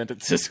of his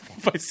sentences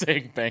by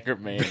saying Bangor,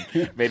 Maine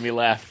made me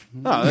laugh.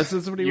 No, that's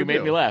what he You would made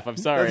do. me laugh. I'm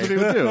sorry. That's what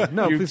he would do.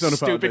 No, you please don't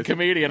stupid apologize.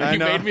 comedian. I You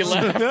know. made me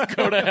laugh.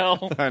 Go to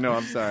hell. I know,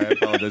 I'm sorry. I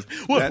apologize.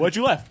 Why'd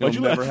you laugh? Why'd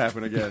It'll you never laugh?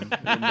 happen again.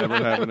 It'll never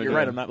happen again. You're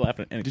right. I'm not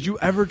laughing at anything. Did you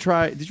ever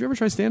try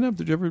stand-up?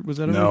 Was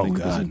that No, anything?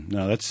 God,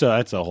 no. That's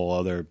a whole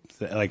other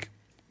like.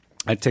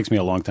 It takes me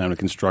a long time to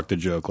construct a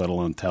joke, let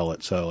alone tell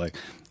it. So, like,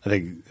 I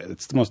think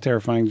it's the most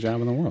terrifying job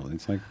in the world.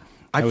 It's like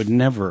I would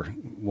never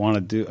want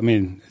to do. I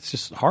mean, it's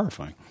just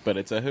horrifying. But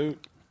it's a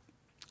hoot.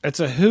 It's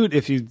a hoot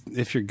if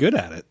you're good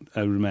at it,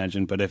 I would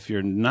imagine. But if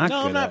you're not,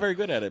 No, good I'm not at very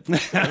good at it.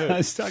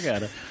 I suck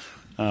at it.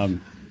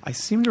 I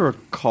seem to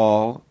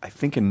recall, I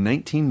think in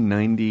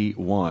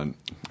 1991,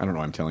 I don't know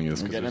why I'm telling you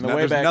this because getting there's, in the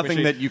there's Wayback nothing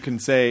Machine. that you can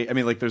say. I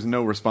mean, like, there's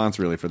no response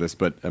really for this,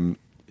 but in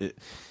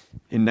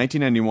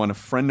 1991, a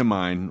friend of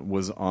mine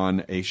was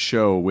on a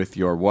show with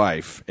your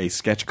wife, a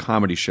sketch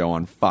comedy show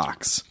on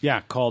Fox.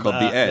 Yeah, called The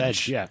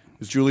Edge. Yeah. It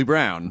was Julie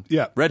Brown.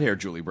 Yeah. Red-haired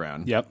Julie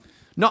Brown. Yep.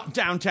 Not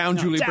downtown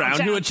Julie Brown,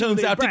 who it turns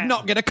Julie out Brown. did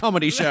not get a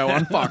comedy show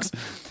on Fox.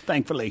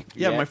 Thankfully.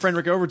 Yeah, my friend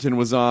Rick Overton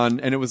was on,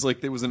 and it was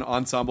an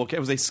ensemble. It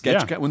was a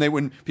sketch Yeah.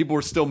 when people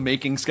were still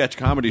making sketch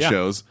comedy Yeah.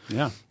 shows.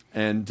 Yeah.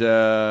 And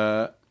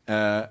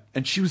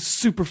she was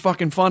super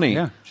fucking funny.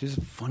 Yeah, she's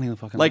a funny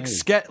fucking like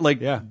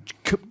lady.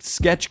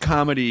 sketch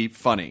comedy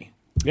funny.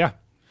 Yeah,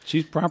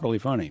 she's properly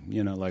funny.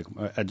 Like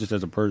just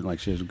as a person, like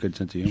she has a good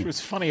sense of humor. It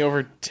was funny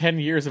over 10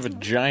 years of a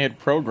giant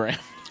program.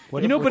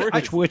 Which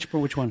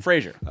one?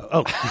 Frasier.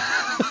 Oh,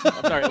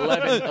 I'm sorry,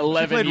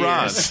 11 played years.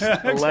 Roz.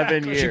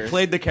 11 years. She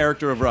played the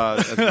character of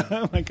Roz.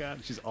 oh my God,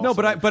 she's awesome. No,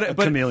 but a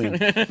chameleon.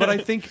 But I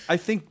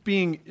think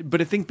being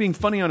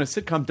funny on a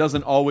sitcom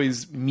doesn't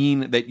always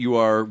mean that you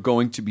are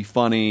going to be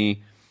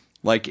funny,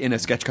 like in a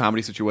sketch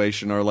comedy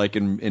situation or like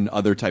in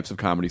other types of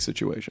comedy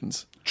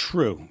situations.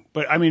 True,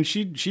 but I mean,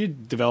 she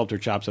developed her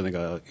chops. I think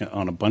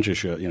on a bunch of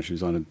shows. She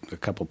was on a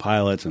couple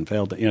pilots and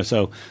failed.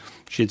 So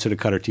she had sort of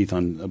cut her teeth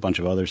on a bunch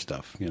of other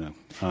stuff. Isn't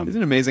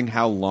it amazing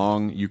how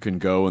long you can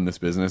go in this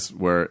business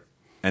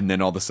and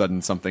then all of a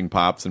sudden something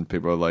pops and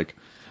people are like,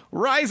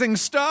 rising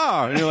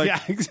star, and you're like,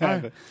 yeah,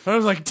 exactly. I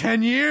was like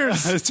 10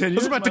 years. 10 I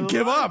was about to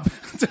give up.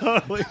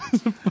 Totally.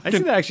 I see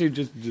that actually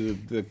just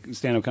the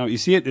stand-up comedy. You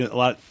see it a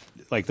lot.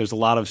 Like there's a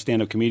lot of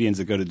stand-up comedians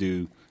that go to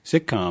do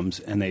sitcoms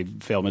and they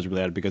fail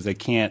miserably at it because they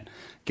can't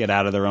get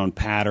out of their own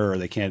patter, or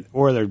they can't,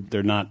 or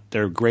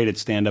they're great at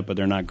stand-up, but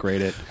they're not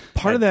great at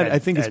part of that. I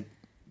think is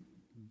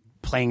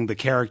playing the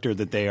character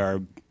that they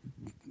are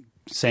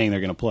saying they're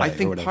going to play. I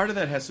think part of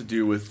that has to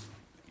do with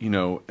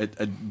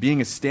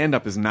being a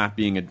stand-up is not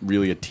being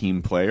really a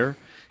team player.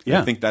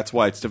 Yeah. I think that's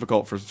why it's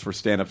difficult for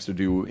stand-ups to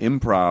do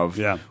improv,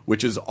 Yeah.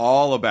 which is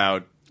all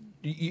about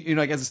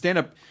like as a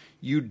stand-up.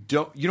 You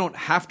don't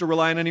have to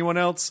rely on anyone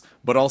else,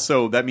 but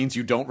also that means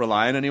you don't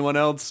rely on anyone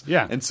else.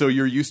 Yeah. And so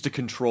you're used to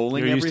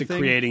controlling You're everything. used to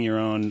creating your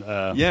own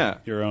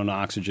your own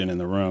oxygen in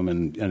the room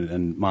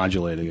and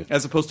modulating it.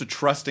 as opposed to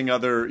trusting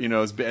other,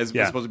 as opposed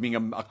to being a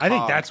cog. I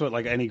think that's what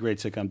like any great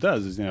sitcom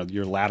does is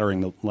you're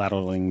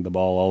lateraling the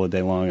ball all the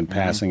day long and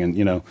passing and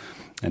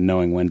and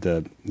knowing when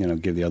to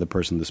give the other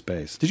person the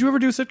space. Did you ever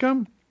do a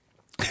sitcom?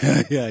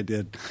 Yeah, I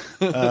did.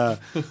 I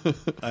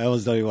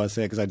always don't even want to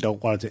say it because I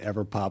don't want it to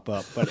ever pop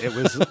up. But it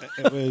was.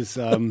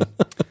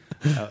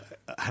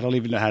 I don't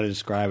even know how to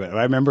describe it.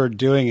 I remember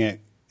doing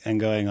it and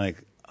going like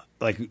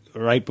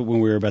right, but when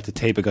we were about to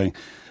tape it, going,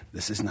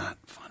 "This is not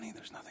funny.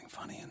 There's nothing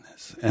funny in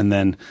this." And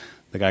then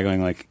the guy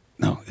going like,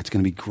 "No, it's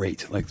going to be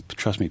great. Like,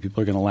 trust me,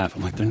 people are going to laugh."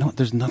 I'm like,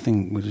 "There's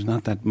nothing. There's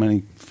not that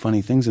many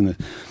funny things in this."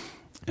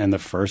 And the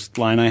first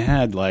line I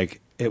had,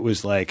 like, it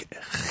was like.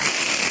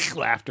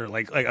 Laughter,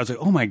 like I was like,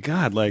 oh my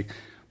God, like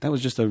that was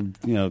just a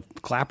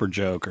clapper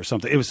joke or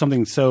something. It was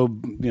something so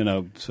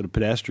sort of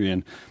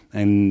pedestrian,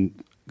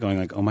 and going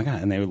like, oh my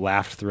God, and they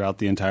laughed throughout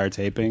the entire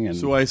taping. And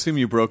So I assume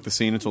you broke the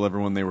scene and told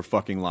everyone they were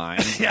fucking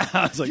lying. yeah,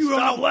 I was like, You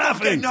stop don't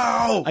laughing! fucking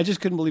know! I just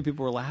couldn't believe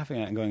people were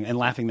laughing at it and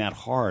laughing that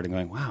hard and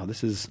going, wow,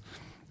 this is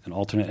an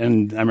alternate.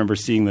 And I remember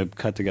seeing the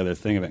cut together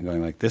thing of it and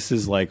going like, this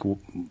is like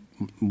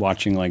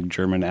watching like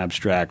German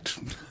abstract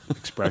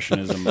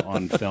expressionism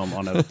on film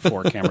on a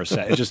 4-camera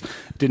set. It just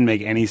didn't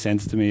make any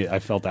sense to me. I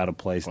felt out of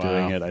place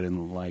doing it. I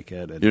didn't like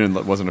it.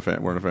 Wasn't a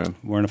fan. Weren't a fan.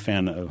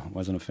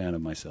 Wasn't a fan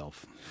of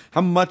myself.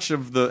 How much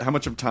of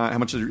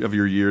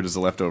your year does The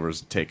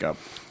Leftovers take up?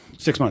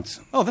 6 months.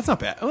 Oh, that's not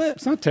bad.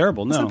 It's not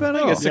terrible. No, not bad at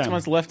I all. got 6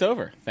 months left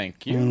over.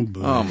 Thank you.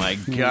 Oh my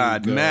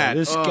God, Matt!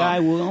 This guy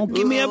won't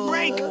give me a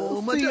break. See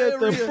you at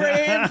the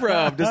Brain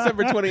Improv,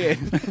 December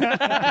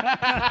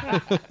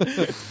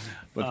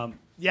 28th.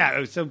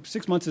 Yeah, so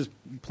 6 months is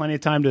plenty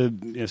of time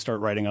to start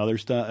writing other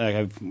stuff. I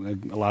have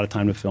a lot of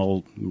time to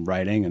fill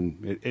writing,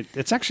 and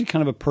it's actually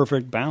kind of a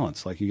perfect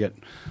balance. Like you get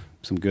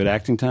some good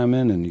acting time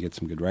in, and you get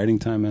some good writing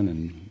time in,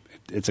 and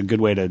it's a good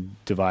way to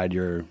divide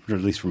or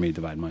at least for me,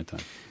 divide my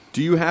time.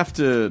 Do you have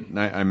to?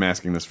 I'm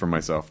asking this for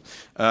myself.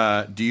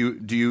 Do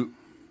you?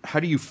 How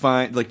do you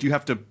find? Like, do you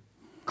have to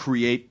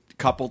create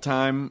couple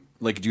time?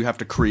 Like, do you have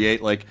to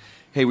create like,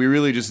 hey, we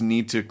really just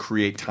need to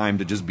create time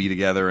to just be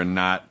together and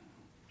not,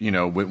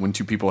 when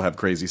two people have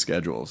crazy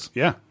schedules.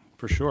 Yeah,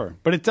 for sure.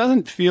 But it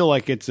doesn't feel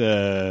like it's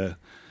a.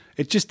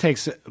 It just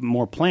takes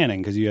more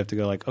planning because you have to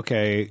go like,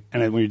 okay,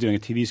 and when you're doing a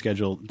TV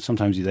schedule,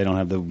 sometimes they don't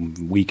have the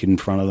week in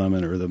front of them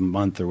or the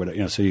month or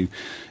whatever. So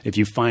if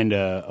you find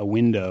a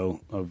window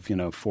of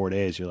 4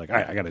 days, you're like, all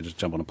right, I got to just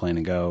jump on a plane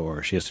and go,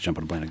 or she has to jump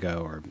on a plane and go,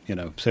 or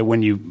So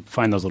when you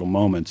find those little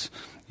moments,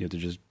 you have to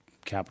just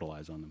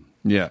capitalize on them.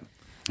 Yeah.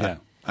 Yeah.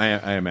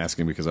 I am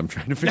asking because I'm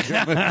trying to figure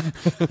it out.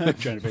 I'm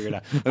trying to figure it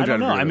out. I don't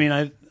know. I mean,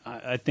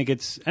 I think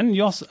it's, and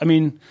you also, I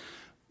mean.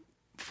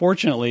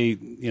 Fortunately,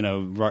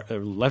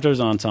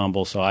 Leftovers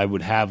ensemble, so I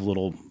would have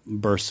little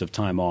bursts of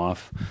time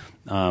off.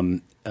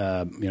 When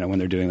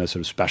they're doing those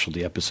sort of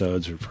specialty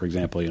episodes, or for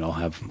example, I'll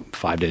have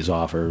 5 days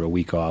off or a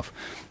week off,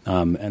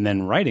 and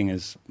then writing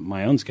is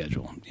my own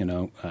schedule.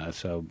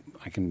 So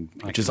I can,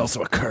 which is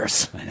also a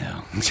curse. I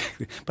know,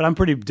 but I'm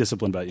pretty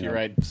disciplined about You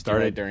write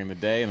during the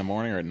day, in the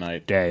morning, or at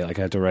night? Day, like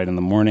I have to write in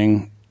the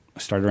morning. I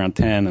start around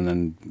 10,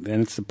 and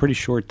it's a pretty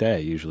short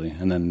day usually,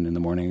 and then in the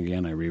morning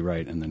again I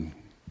rewrite, and then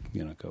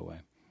go away.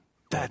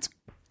 That's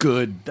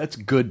good. That's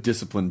good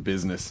disciplined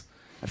business.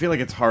 I feel like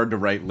it's hard to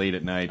write late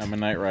at night. I'm a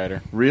night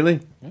writer.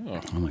 Really?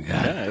 Oh my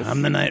God. Yes.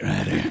 I'm the night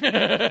rider. Isn't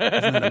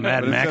that a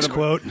Mad Max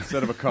quote?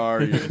 Instead of a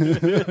car,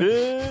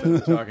 you're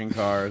talking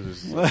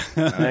cars.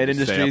 Night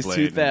Industries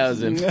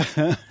 2000.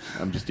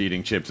 I'm just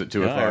eating chips at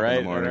 2 o'clock in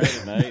the morning.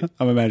 At night.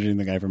 I'm imagining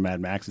the guy from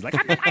Mad Max is like,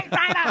 I'm the night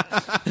rider.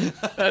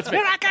 That's me.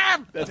 Here I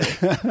come.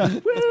 That's me.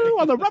 Woo,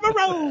 on the rubber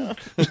road.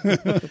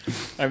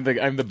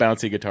 I'm the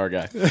bouncy guitar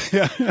guy.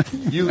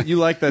 You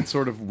like that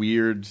sort of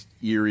weird,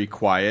 eerie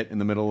quiet in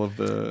the middle of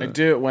the... I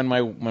do it when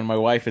my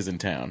wife is in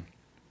town.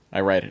 I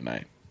write at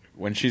night.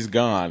 When she's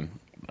gone,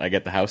 I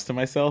get the house to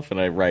myself and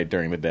I write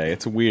during the day.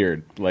 It's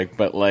weird.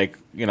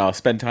 I'll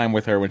spend time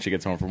with her when she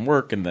gets home from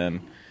work, and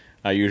then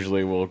I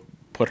usually will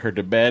put her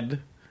to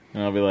bed,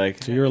 and I'll be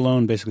like... So you're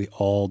alone basically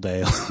all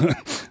day.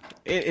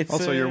 It's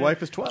also, your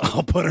wife is 12.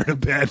 I'll put her to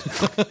bed.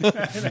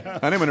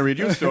 I'm going to read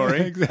you a story.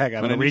 Exactly.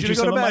 I'm going to read you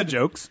some of my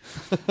jokes.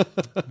 No,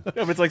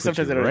 but it's like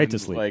sometimes I don't right to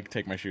sleep. like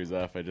take my shoes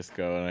off. I just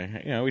go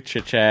and we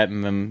chit chat,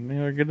 and then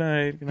good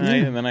night,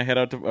 and then I head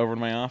over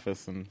to my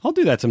office. And I'll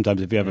do that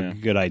sometimes if you have a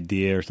good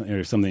idea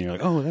or something. You're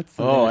like, oh, that's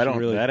I don't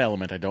really... that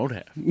element I don't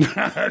have.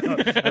 I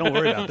don't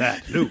worry about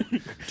that. No.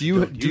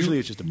 Usually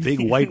it's just a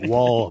big white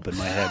wall up in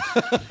my head.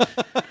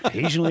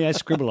 Occasionally I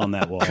scribble on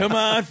that wall. Come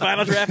on,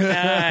 Final Draft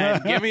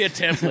 9. Give me a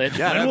template.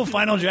 Yeah, when will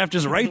Final Draft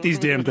just write these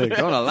damn things?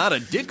 Got a lot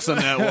of dicks on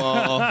that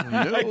wall.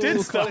 No, I did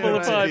stumble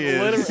upon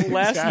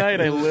last night.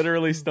 I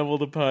literally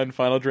stumbled upon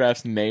Final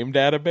Draft's name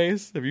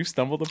database. Have you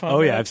stumbled upon?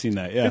 Oh that? Yeah, I've seen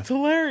that. Yeah, it's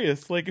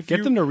hilarious. Like if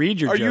get them to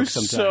read your are jokes. Are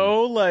you sometime.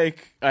 so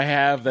like I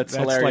have? That's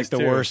hilarious. That's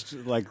like the worst.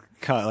 Like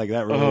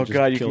that. Really oh just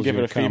God, you kills can give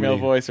your it a female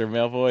voice or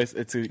male voice.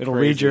 It'll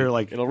read your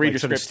it'll read your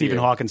sort of script Stephen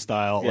Hawking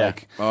style. Yeah.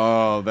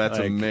 Like that's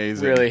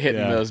amazing. Really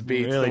hitting those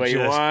beats really the way you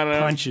want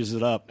them. Punches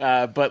it up.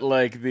 But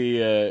like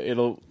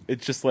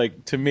it's just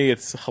like, to me,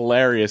 it's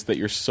hilarious that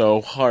you're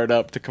so hard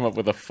up to come up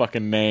with a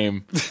fucking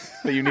name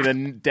that you need a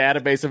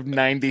database of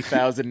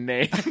 90,000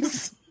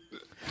 names.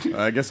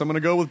 I guess I'm going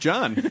to go with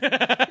John.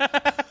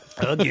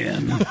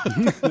 Again.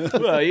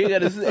 Well, you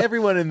got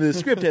everyone in the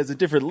script has a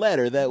different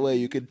letter. That way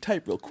you can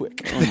type real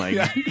quick. Oh my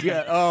God!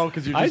 Oh,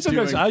 because you're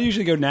just I'll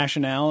usually go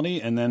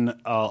nationality, and then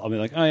I'll be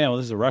like, oh yeah, well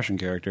this is a Russian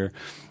character,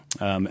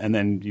 and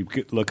then you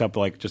look up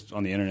like just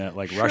on the internet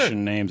like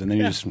Russian names, and then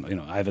you just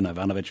Ivan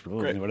Ivanovich,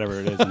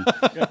 whatever it is, and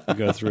you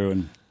go through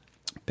and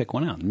pick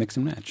one out and mix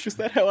and match. Is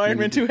that how Iron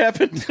Man 2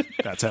 happened?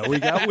 That's how we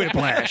got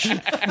Whiplash.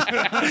 Literally,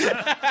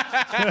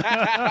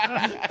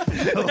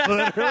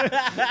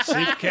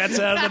 see the cat's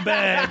out of the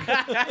bag.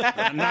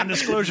 The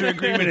non-disclosure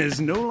agreement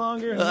is no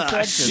longer in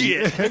effect.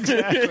 Shit.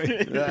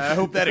 Exactly. I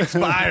hope that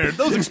expired.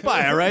 Those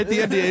expire, right? The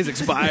NDAs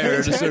expire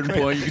at a certain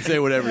point. You can say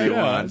whatever you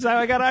want. That's how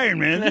I got Iron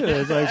Man. Too.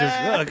 It's like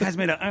the guy's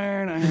made of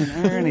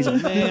iron. He's a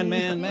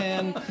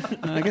man.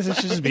 I guess it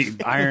should just be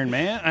Iron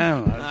Man. I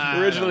don't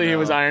know. Originally, he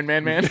was Iron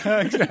Man.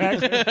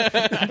 Exactly.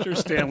 After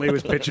Stan Lee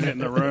was pitching it in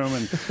the room,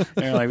 and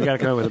they're like, we got to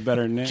come up with a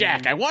better name.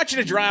 Jack, I want you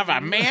to drive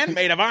a man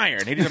made of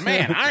iron. He's a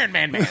man, Iron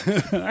Man man.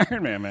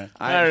 Iron Man.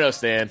 I don't know,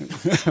 Stan.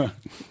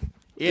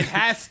 It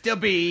has to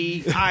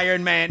be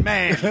Iron Man.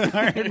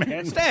 Iron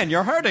Man. Stan,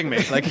 you're hurting me.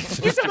 Like You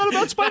said that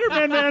about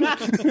Spider-Man, man.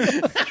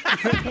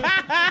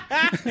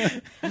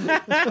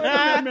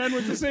 Spider-Man man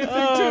was the same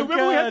thing, too.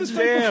 Remember we had this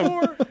fight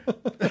before?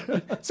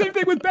 Same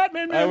thing with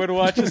Batman, man. I would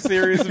watch a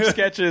series of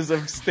sketches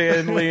of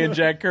Stan Lee and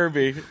Jack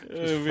Kirby.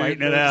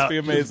 Fighting it out.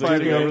 It'd be amazing.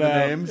 Fighting over the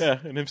names. Yeah,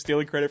 and him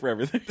stealing credit for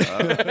everything.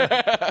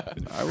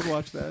 I would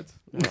watch that.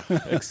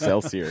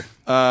 Excelsior.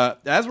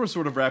 As we're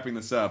sort of wrapping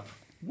this up,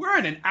 we're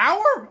in an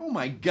hour. Oh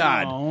my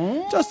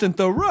God, Justin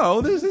Thoreau,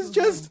 this is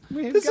just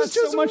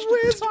so much to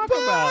whizzed talk by.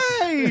 about.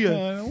 I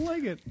don't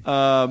like it.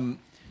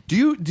 Do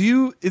you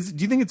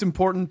think it's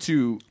important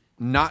to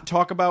not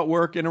talk about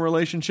work in a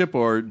relationship,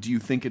 or do you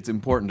think it's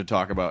important to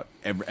talk about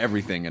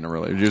everything in a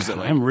relationship?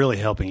 I'm really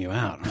helping you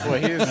out. Well,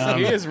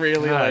 he is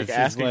really like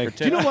asking for tips.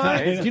 Do you know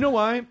why? Do you know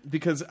why?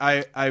 Because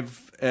I'm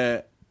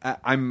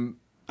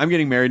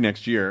getting married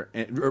next year,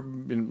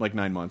 in like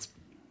 9 months.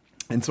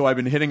 And so I've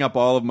been hitting up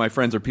all of my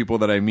friends or people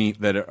that I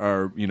meet that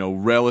are,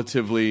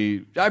 relatively,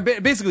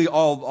 basically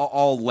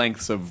all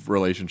lengths of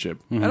relationship.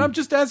 And I'm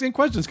just asking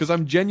questions because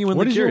I'm genuinely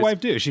What does curious. your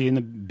wife do? Is she in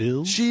the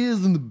biz? She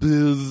is in the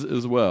biz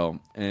as well.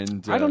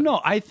 And I don't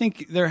know. I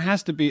think there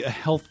has to be a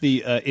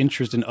healthy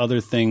interest in other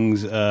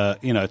things.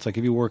 It's like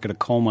if you work at a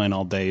coal mine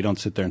all day, you don't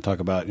sit there and talk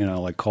about,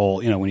 like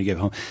coal, when you get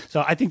home.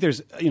 So I think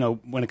there's,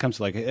 when it comes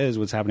to like, hey, this is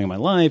what's happening in my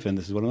life and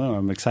this is what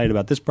I'm excited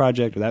about this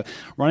project or that,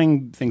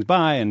 running things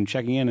by and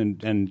checking in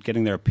and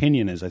getting their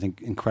opinion is, I think,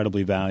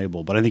 incredibly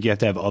valuable. But I think you have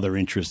to have other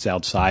interests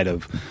outside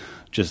of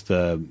just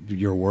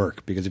your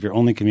work, because if you're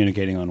only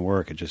communicating on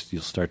work,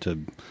 you'll start to,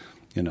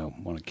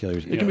 want to kill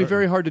yourself. It can be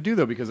very hard to do,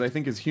 though, because I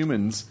think as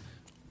humans,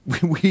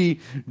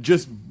 we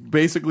just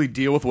basically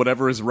deal with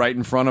whatever is right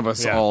in front of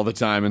us all the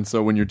time. And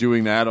so when you're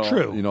doing that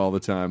all the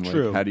time,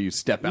 like, how do you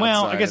step outside?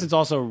 Well, I guess it's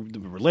also the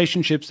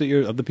relationships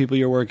of the people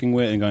you're working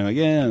with and going like,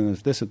 and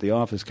this at the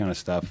office kind of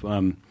stuff.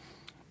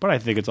 But I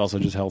think it's also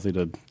just healthy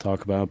to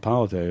talk about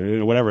politics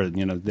or whatever,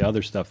 the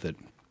other stuff that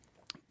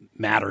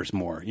matters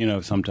more,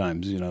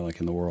 sometimes, like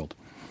in the world.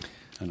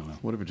 I don't know.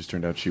 What if it just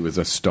turned out she was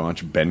a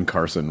staunch Ben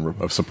Carson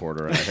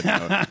supporter? And I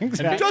had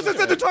exactly. Justin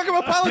said to talk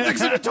about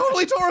politics and it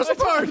totally tore us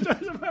apart.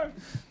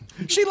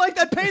 She liked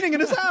that painting in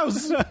his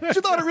house.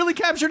 She thought it really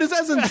captured his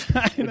essence.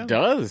 It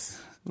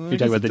does. You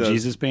talk about the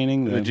Jesus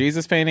painting? The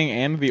Jesus painting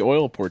and the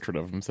oil portrait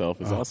of himself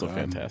is also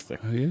fantastic.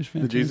 Oh, he is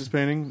fantastic. The Jesus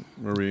painting?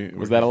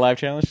 Was that a live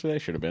challenge today?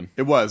 Should have been.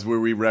 It was, where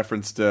we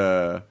referenced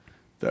how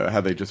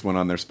they just went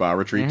on their spa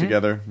retreat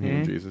together.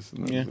 And Jesus,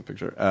 and that was the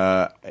picture.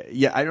 I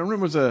don't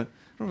remember it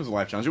was a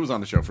live challenge. It was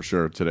on the show for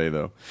sure today,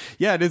 though.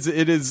 Yeah,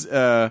 it is.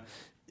 There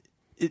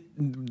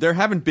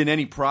haven't been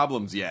any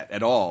problems yet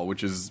at all,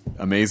 which is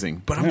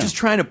amazing. But I'm just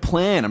trying to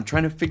plan. I'm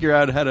trying to figure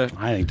out how to.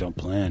 I think don't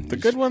plan. The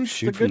good ones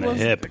shoot from the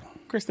hip.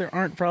 Chris, there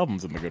aren't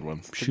problems in the good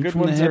ones. Shoot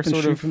from the hip and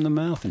shoot from the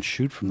mouth and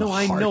shoot from the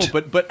heart. No, I know,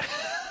 but but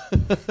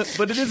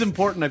it is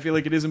important. I feel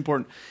like it is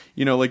important.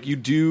 Like you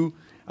do.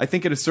 I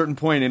think at a certain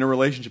point in a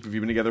relationship, if you've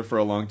been together for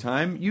a long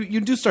time, you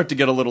do start to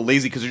get a little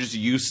lazy because you're just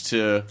used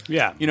to.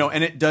 Yeah.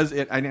 And it does.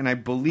 And I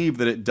believe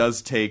that it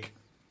does take.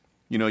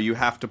 You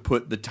have to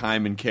put the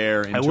time and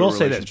care into a relationship. I will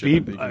say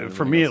this,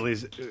 for me at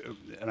least,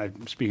 and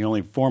I'm speaking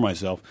only for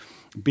myself,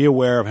 be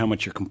aware of how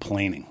much you're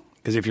complaining.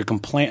 Because if you're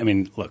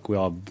complaining, look, we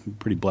all have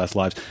pretty blessed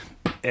lives.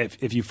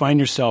 If you find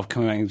yourself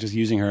just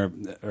using her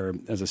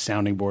as a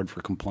sounding board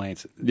for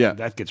complaints,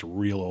 that gets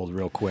real old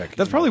real quick.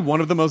 That's probably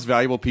one of the most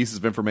valuable pieces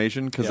of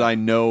information, because I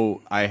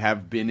know I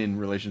have been in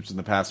relationships in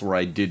the past where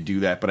I did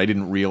do that, but I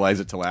didn't realize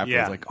it till after.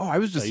 I was like, I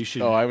was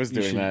just... I was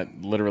doing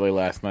that literally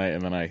last night,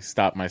 and then I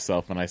stopped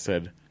myself and I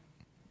said,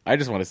 I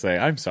just want to say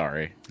I'm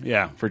sorry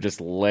for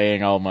just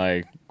laying all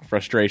my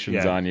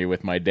frustrations on you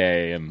with my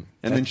day. And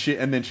then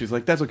she's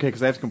like, that's okay,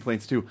 because I have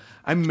complaints too.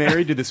 I'm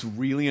married to this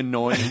really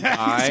annoying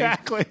guy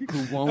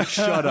who won't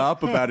shut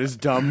up about his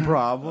dumb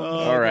problem.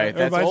 All right,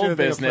 that's old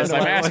business.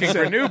 I'm asking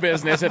for new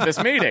business at this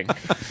meeting.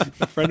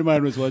 A friend of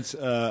mine was once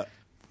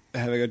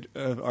having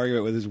an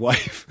argument with his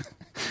wife,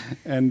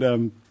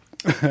 and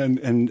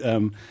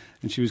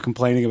she was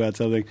complaining about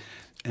something.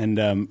 And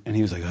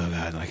he was like, oh,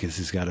 God, like, this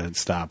has got to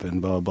stop,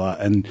 and blah, blah,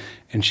 blah.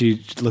 And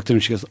she looked at him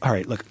and she goes, all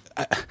right, look,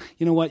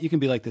 you know what? You can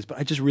be like this, but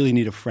I just really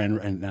need a friend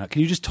right now.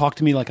 Can you just talk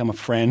to me like I'm a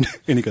friend?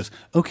 And he goes,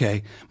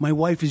 okay, my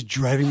wife is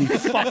driving me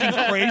fucking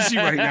crazy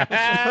right now.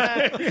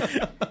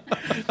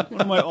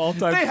 One of my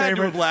all-time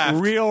favorite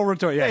real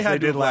retort. Yes, they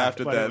did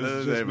laugh at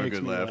that. They have a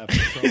good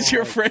laugh. Is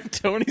your friend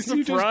Tony Soprano?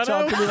 You just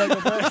talk to me like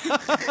a friend.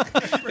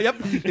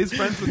 Yep, he's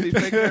friends with the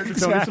fake character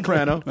Tony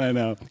Soprano. I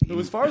know. Who,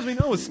 as far as we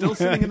know, is still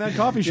sitting in that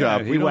coffee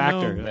shop. He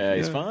whacked her. Yeah,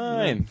 he's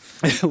fine.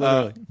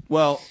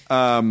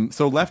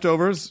 So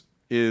Leftovers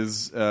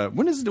is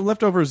when is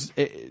Leftovers?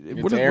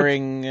 It's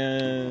airing.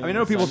 I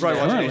know people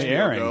probably watching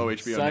HBO Go,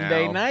 HBO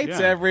Sunday now. nights,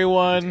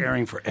 everyone. It's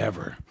airing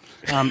forever.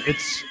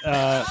 It's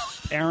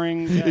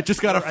airing. It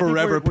just got a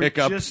forever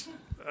pickup.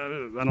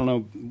 I don't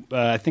know.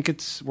 I think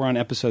we're on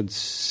episode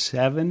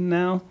 7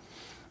 now.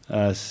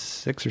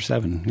 6 or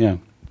 7, yeah.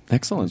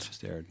 Excellent. It's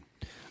just aired.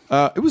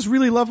 It was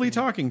really lovely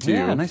talking to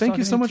you. Nice Thank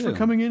you so talking much to you, for too.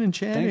 coming in and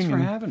chatting. Thanks for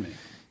and having me.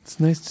 It's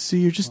nice to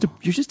see you're just a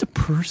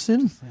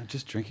person.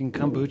 Just drinking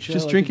kombucha.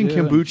 Just drinking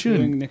kombucha and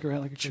chewing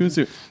Nicorette like a chewing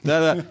chicken.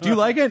 suit. Do you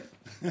like it?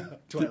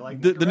 Do I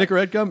like the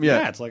Nicorette gum?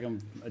 Yeah, it's like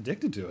I'm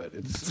addicted to it.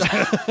 It's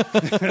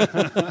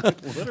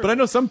But I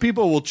know some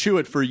people will chew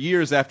it for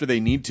years after they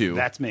need to.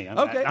 That's me.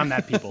 Okay. I'm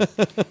that people.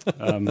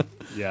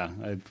 Yeah,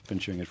 I've been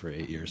chewing it for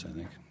 8 years, I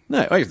think. No,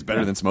 I guess it's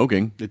better than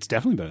smoking. It's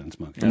definitely better than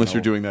smoking. Unless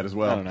you're doing that as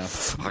well. I don't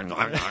know.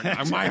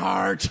 My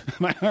heart.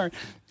 My heart.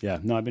 Yeah,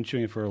 no, I've been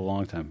chewing it for a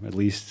long time. At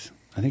least,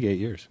 I think 8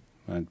 years.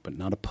 But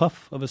not a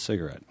puff of a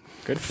cigarette.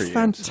 Good for you.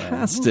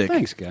 Fantastic. Well,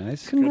 thanks,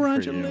 guys.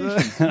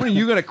 Congratulations. When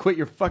you got to quit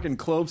your fucking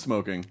clove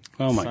smoking.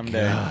 Oh, my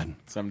Someday. God.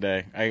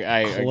 Someday.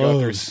 I go through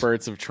Clothes.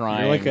 spurts of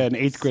trying. You're like an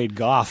 8th grade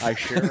goth. I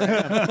sure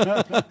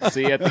am.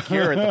 See you at the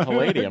Cure at the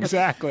Palladium.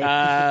 Exactly. Me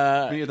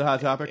at the Hot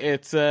Topic.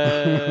 It's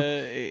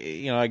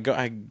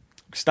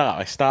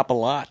I stop a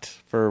lot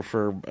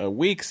for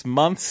weeks,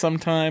 months,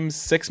 sometimes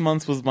 6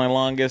 months was my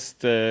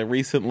longest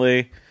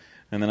recently,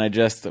 and then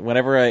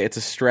whenever it's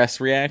a stress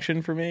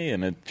reaction for me,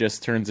 and it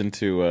just turns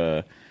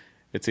into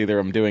it's either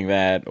I'm doing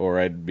that or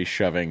I'd be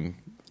shoving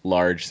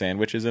large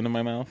sandwiches into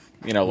my mouth.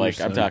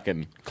 I'm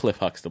talking Cliff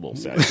Huxtable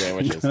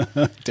sandwiches.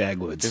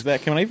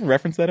 Dagwoods. Can I even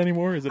reference that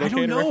anymore? Is it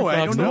okay to reference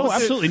Huxtable? No,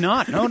 absolutely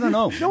not. No.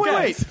 No,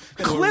 wait.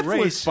 Cliff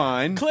was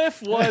fine.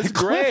 Cliff was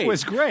great. Cliff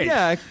was great.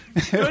 Yeah.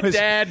 Good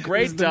dad,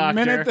 great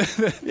doctor.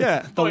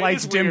 Yeah. The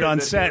lights dimmed on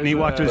set, and he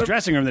walked to his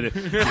dressing room. That it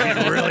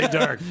made really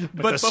dark.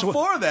 But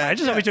before that, I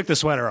just hope he took the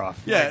sweater off.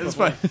 Yeah, it's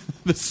fine.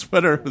 The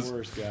sweater was.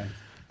 Worst guy.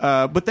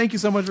 But thank you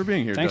so much for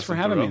being here. Thanks Justin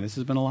for having Thoreau. me. This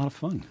has been a lot of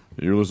fun.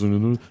 You're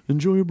listening to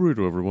Enjoy Your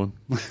Burrito, everyone.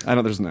 I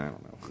don't know.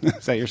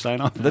 Is that your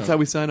sign off? That's how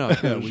we sign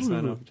off. Yeah, we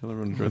sign off. Tell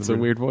everyone to enjoy That's the a burrito.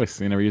 weird voice.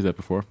 You never used that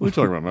before. What are you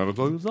talking about, man? I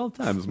tell you this all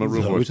the time. It's my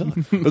real voice. how we talk.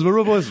 It's my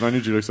real voice, and I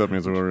need you to accept me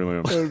as I really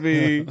am. It would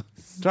be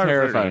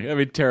terrifying. It'd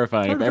be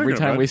terrifying if every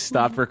time we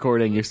stopped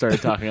recording, you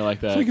started talking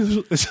like that.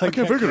 It's like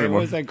can't figure it anymore.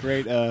 What was that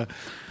great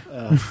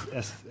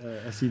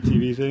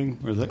SCTV thing?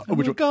 Where it's like, oh,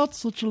 we got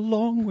such a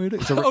long way to...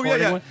 It's a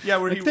recording one. Yeah,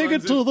 where he Take it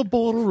runs to the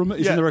border.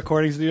 Is Yeah. it the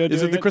recording studio Is it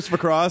doing the Christopher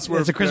Cross? Where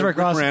It's a Christopher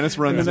Cross. Moranis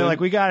runs and they're in? like,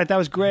 we got it. That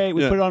was great.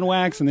 We Yeah. put it on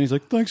wax. And then he's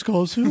like, thanks,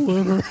 guys. See you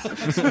later.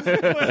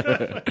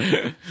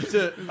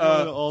 Such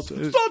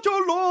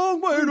a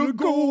long way to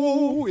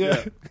go.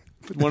 Yeah.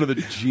 One of the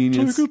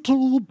genius. Take it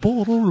to the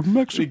border of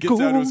Mexico. He gets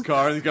out of his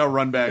car and he's got to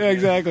run back. Yeah,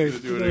 exactly.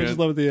 Do it I again. just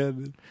love at the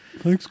end.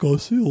 Thanks,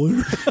 guys. See you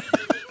later.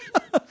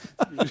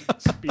 He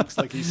speaks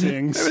like he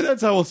sings. Maybe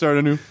that's how we'll start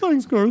a new.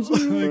 Thanks, guys.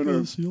 See you later.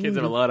 Kids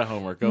have a lot of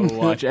homework. Go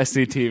watch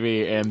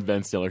SCTV and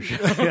Ben Stiller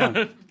show.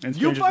 Yeah. And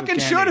You Strangers fucking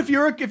with should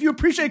Candy. if you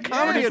appreciate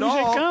comedy at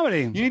appreciate all.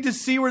 comedy. You need to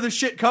see where the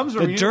shit comes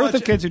from. The You need to dearth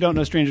watch of kids who don't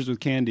know Strangers with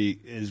Candy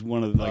is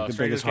one of the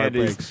biggest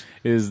heartbreaks.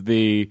 Is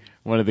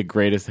one of the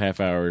greatest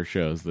half-hour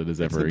shows that has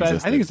ever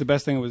existed. I think it's the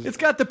best thing. It's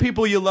got the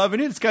people you love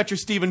in it. It's got your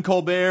Stephen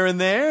Colbert in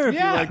there. If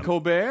you like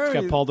Colbert, It's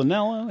got Paul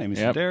Dinello, Amy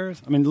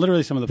Sedaris. I mean,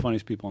 literally some of the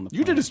funniest people on the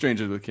You planet. did a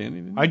Strangers with Candy.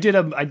 Didn't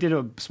you? I did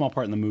a small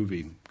part in the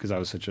movie because I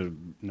was such a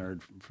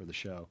nerd for the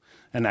show,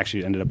 and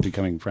actually ended up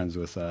becoming friends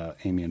with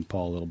Amy and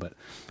Paul a little bit.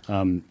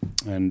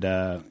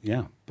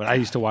 But I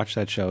used to watch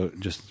that show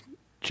just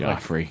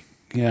Joffrey.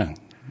 yeah.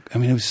 I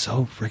mean, it was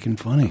so freaking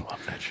funny.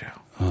 Love that show.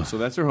 So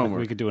that's your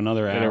homework. We could do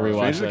another I gotta hour.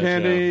 rewatch Strangers that with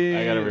Candy. show.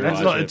 I gotta That's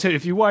rewatch it.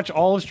 if you watch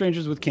all of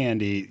Strangers with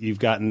Candy, you've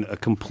gotten a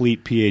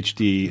complete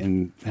PhD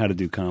in how to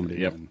do comedy.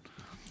 Yep.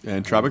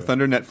 And Tropic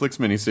Thunder Netflix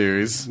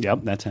miniseries.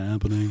 Yep, that's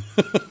happening.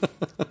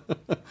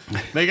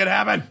 Make it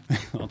happen.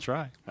 I'll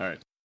try. All right.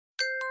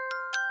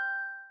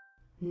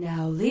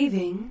 Now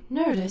leaving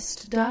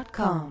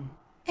Nerdist.com.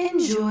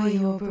 Enjoy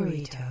your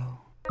burrito.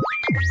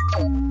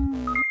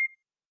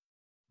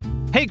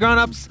 Hey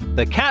grown-ups,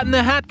 The Cat in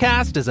the Hat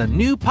Cast is a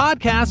new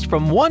podcast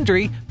from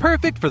Wondery,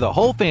 perfect for the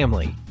whole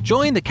family.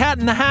 Join the Cat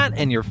in the Hat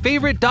and your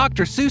favorite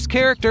Dr. Seuss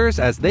characters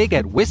as they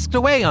get whisked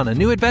away on a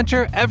new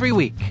adventure every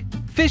week.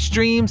 Fish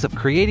dreams of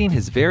creating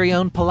his very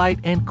own polite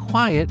and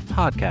quiet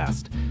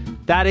podcast.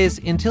 That is,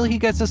 until he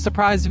gets a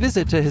surprise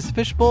visit to his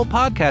Fishbowl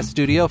podcast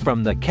studio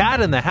from the Cat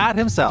in the Hat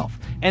himself,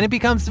 and it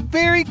becomes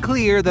very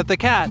clear that the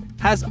cat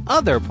has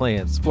other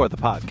plans for the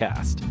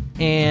podcast.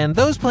 And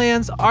those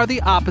plans are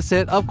the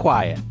opposite of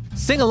quiet.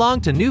 Sing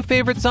along to new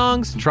favorite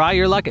songs, try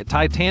your luck at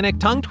Titanic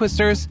tongue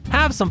twisters,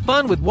 have some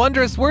fun with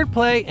wondrous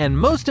wordplay, and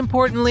most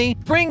importantly,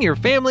 bring your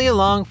family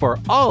along for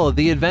all of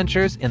the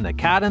adventures in the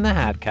Cat in the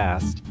Hat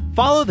Cast.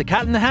 Follow the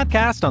Cat in the Hat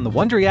Cast on the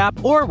Wondery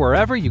app or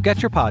wherever you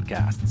get your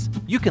podcasts.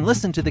 You can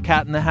listen to the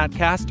Cat in the Hat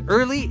Cast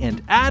early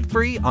and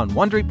ad-free on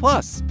Wondery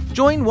Plus.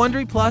 Join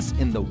Wondery Plus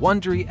in the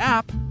Wondery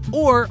app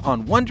or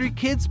on Wondery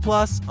Kids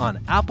Plus on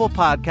Apple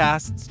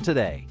Podcasts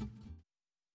today.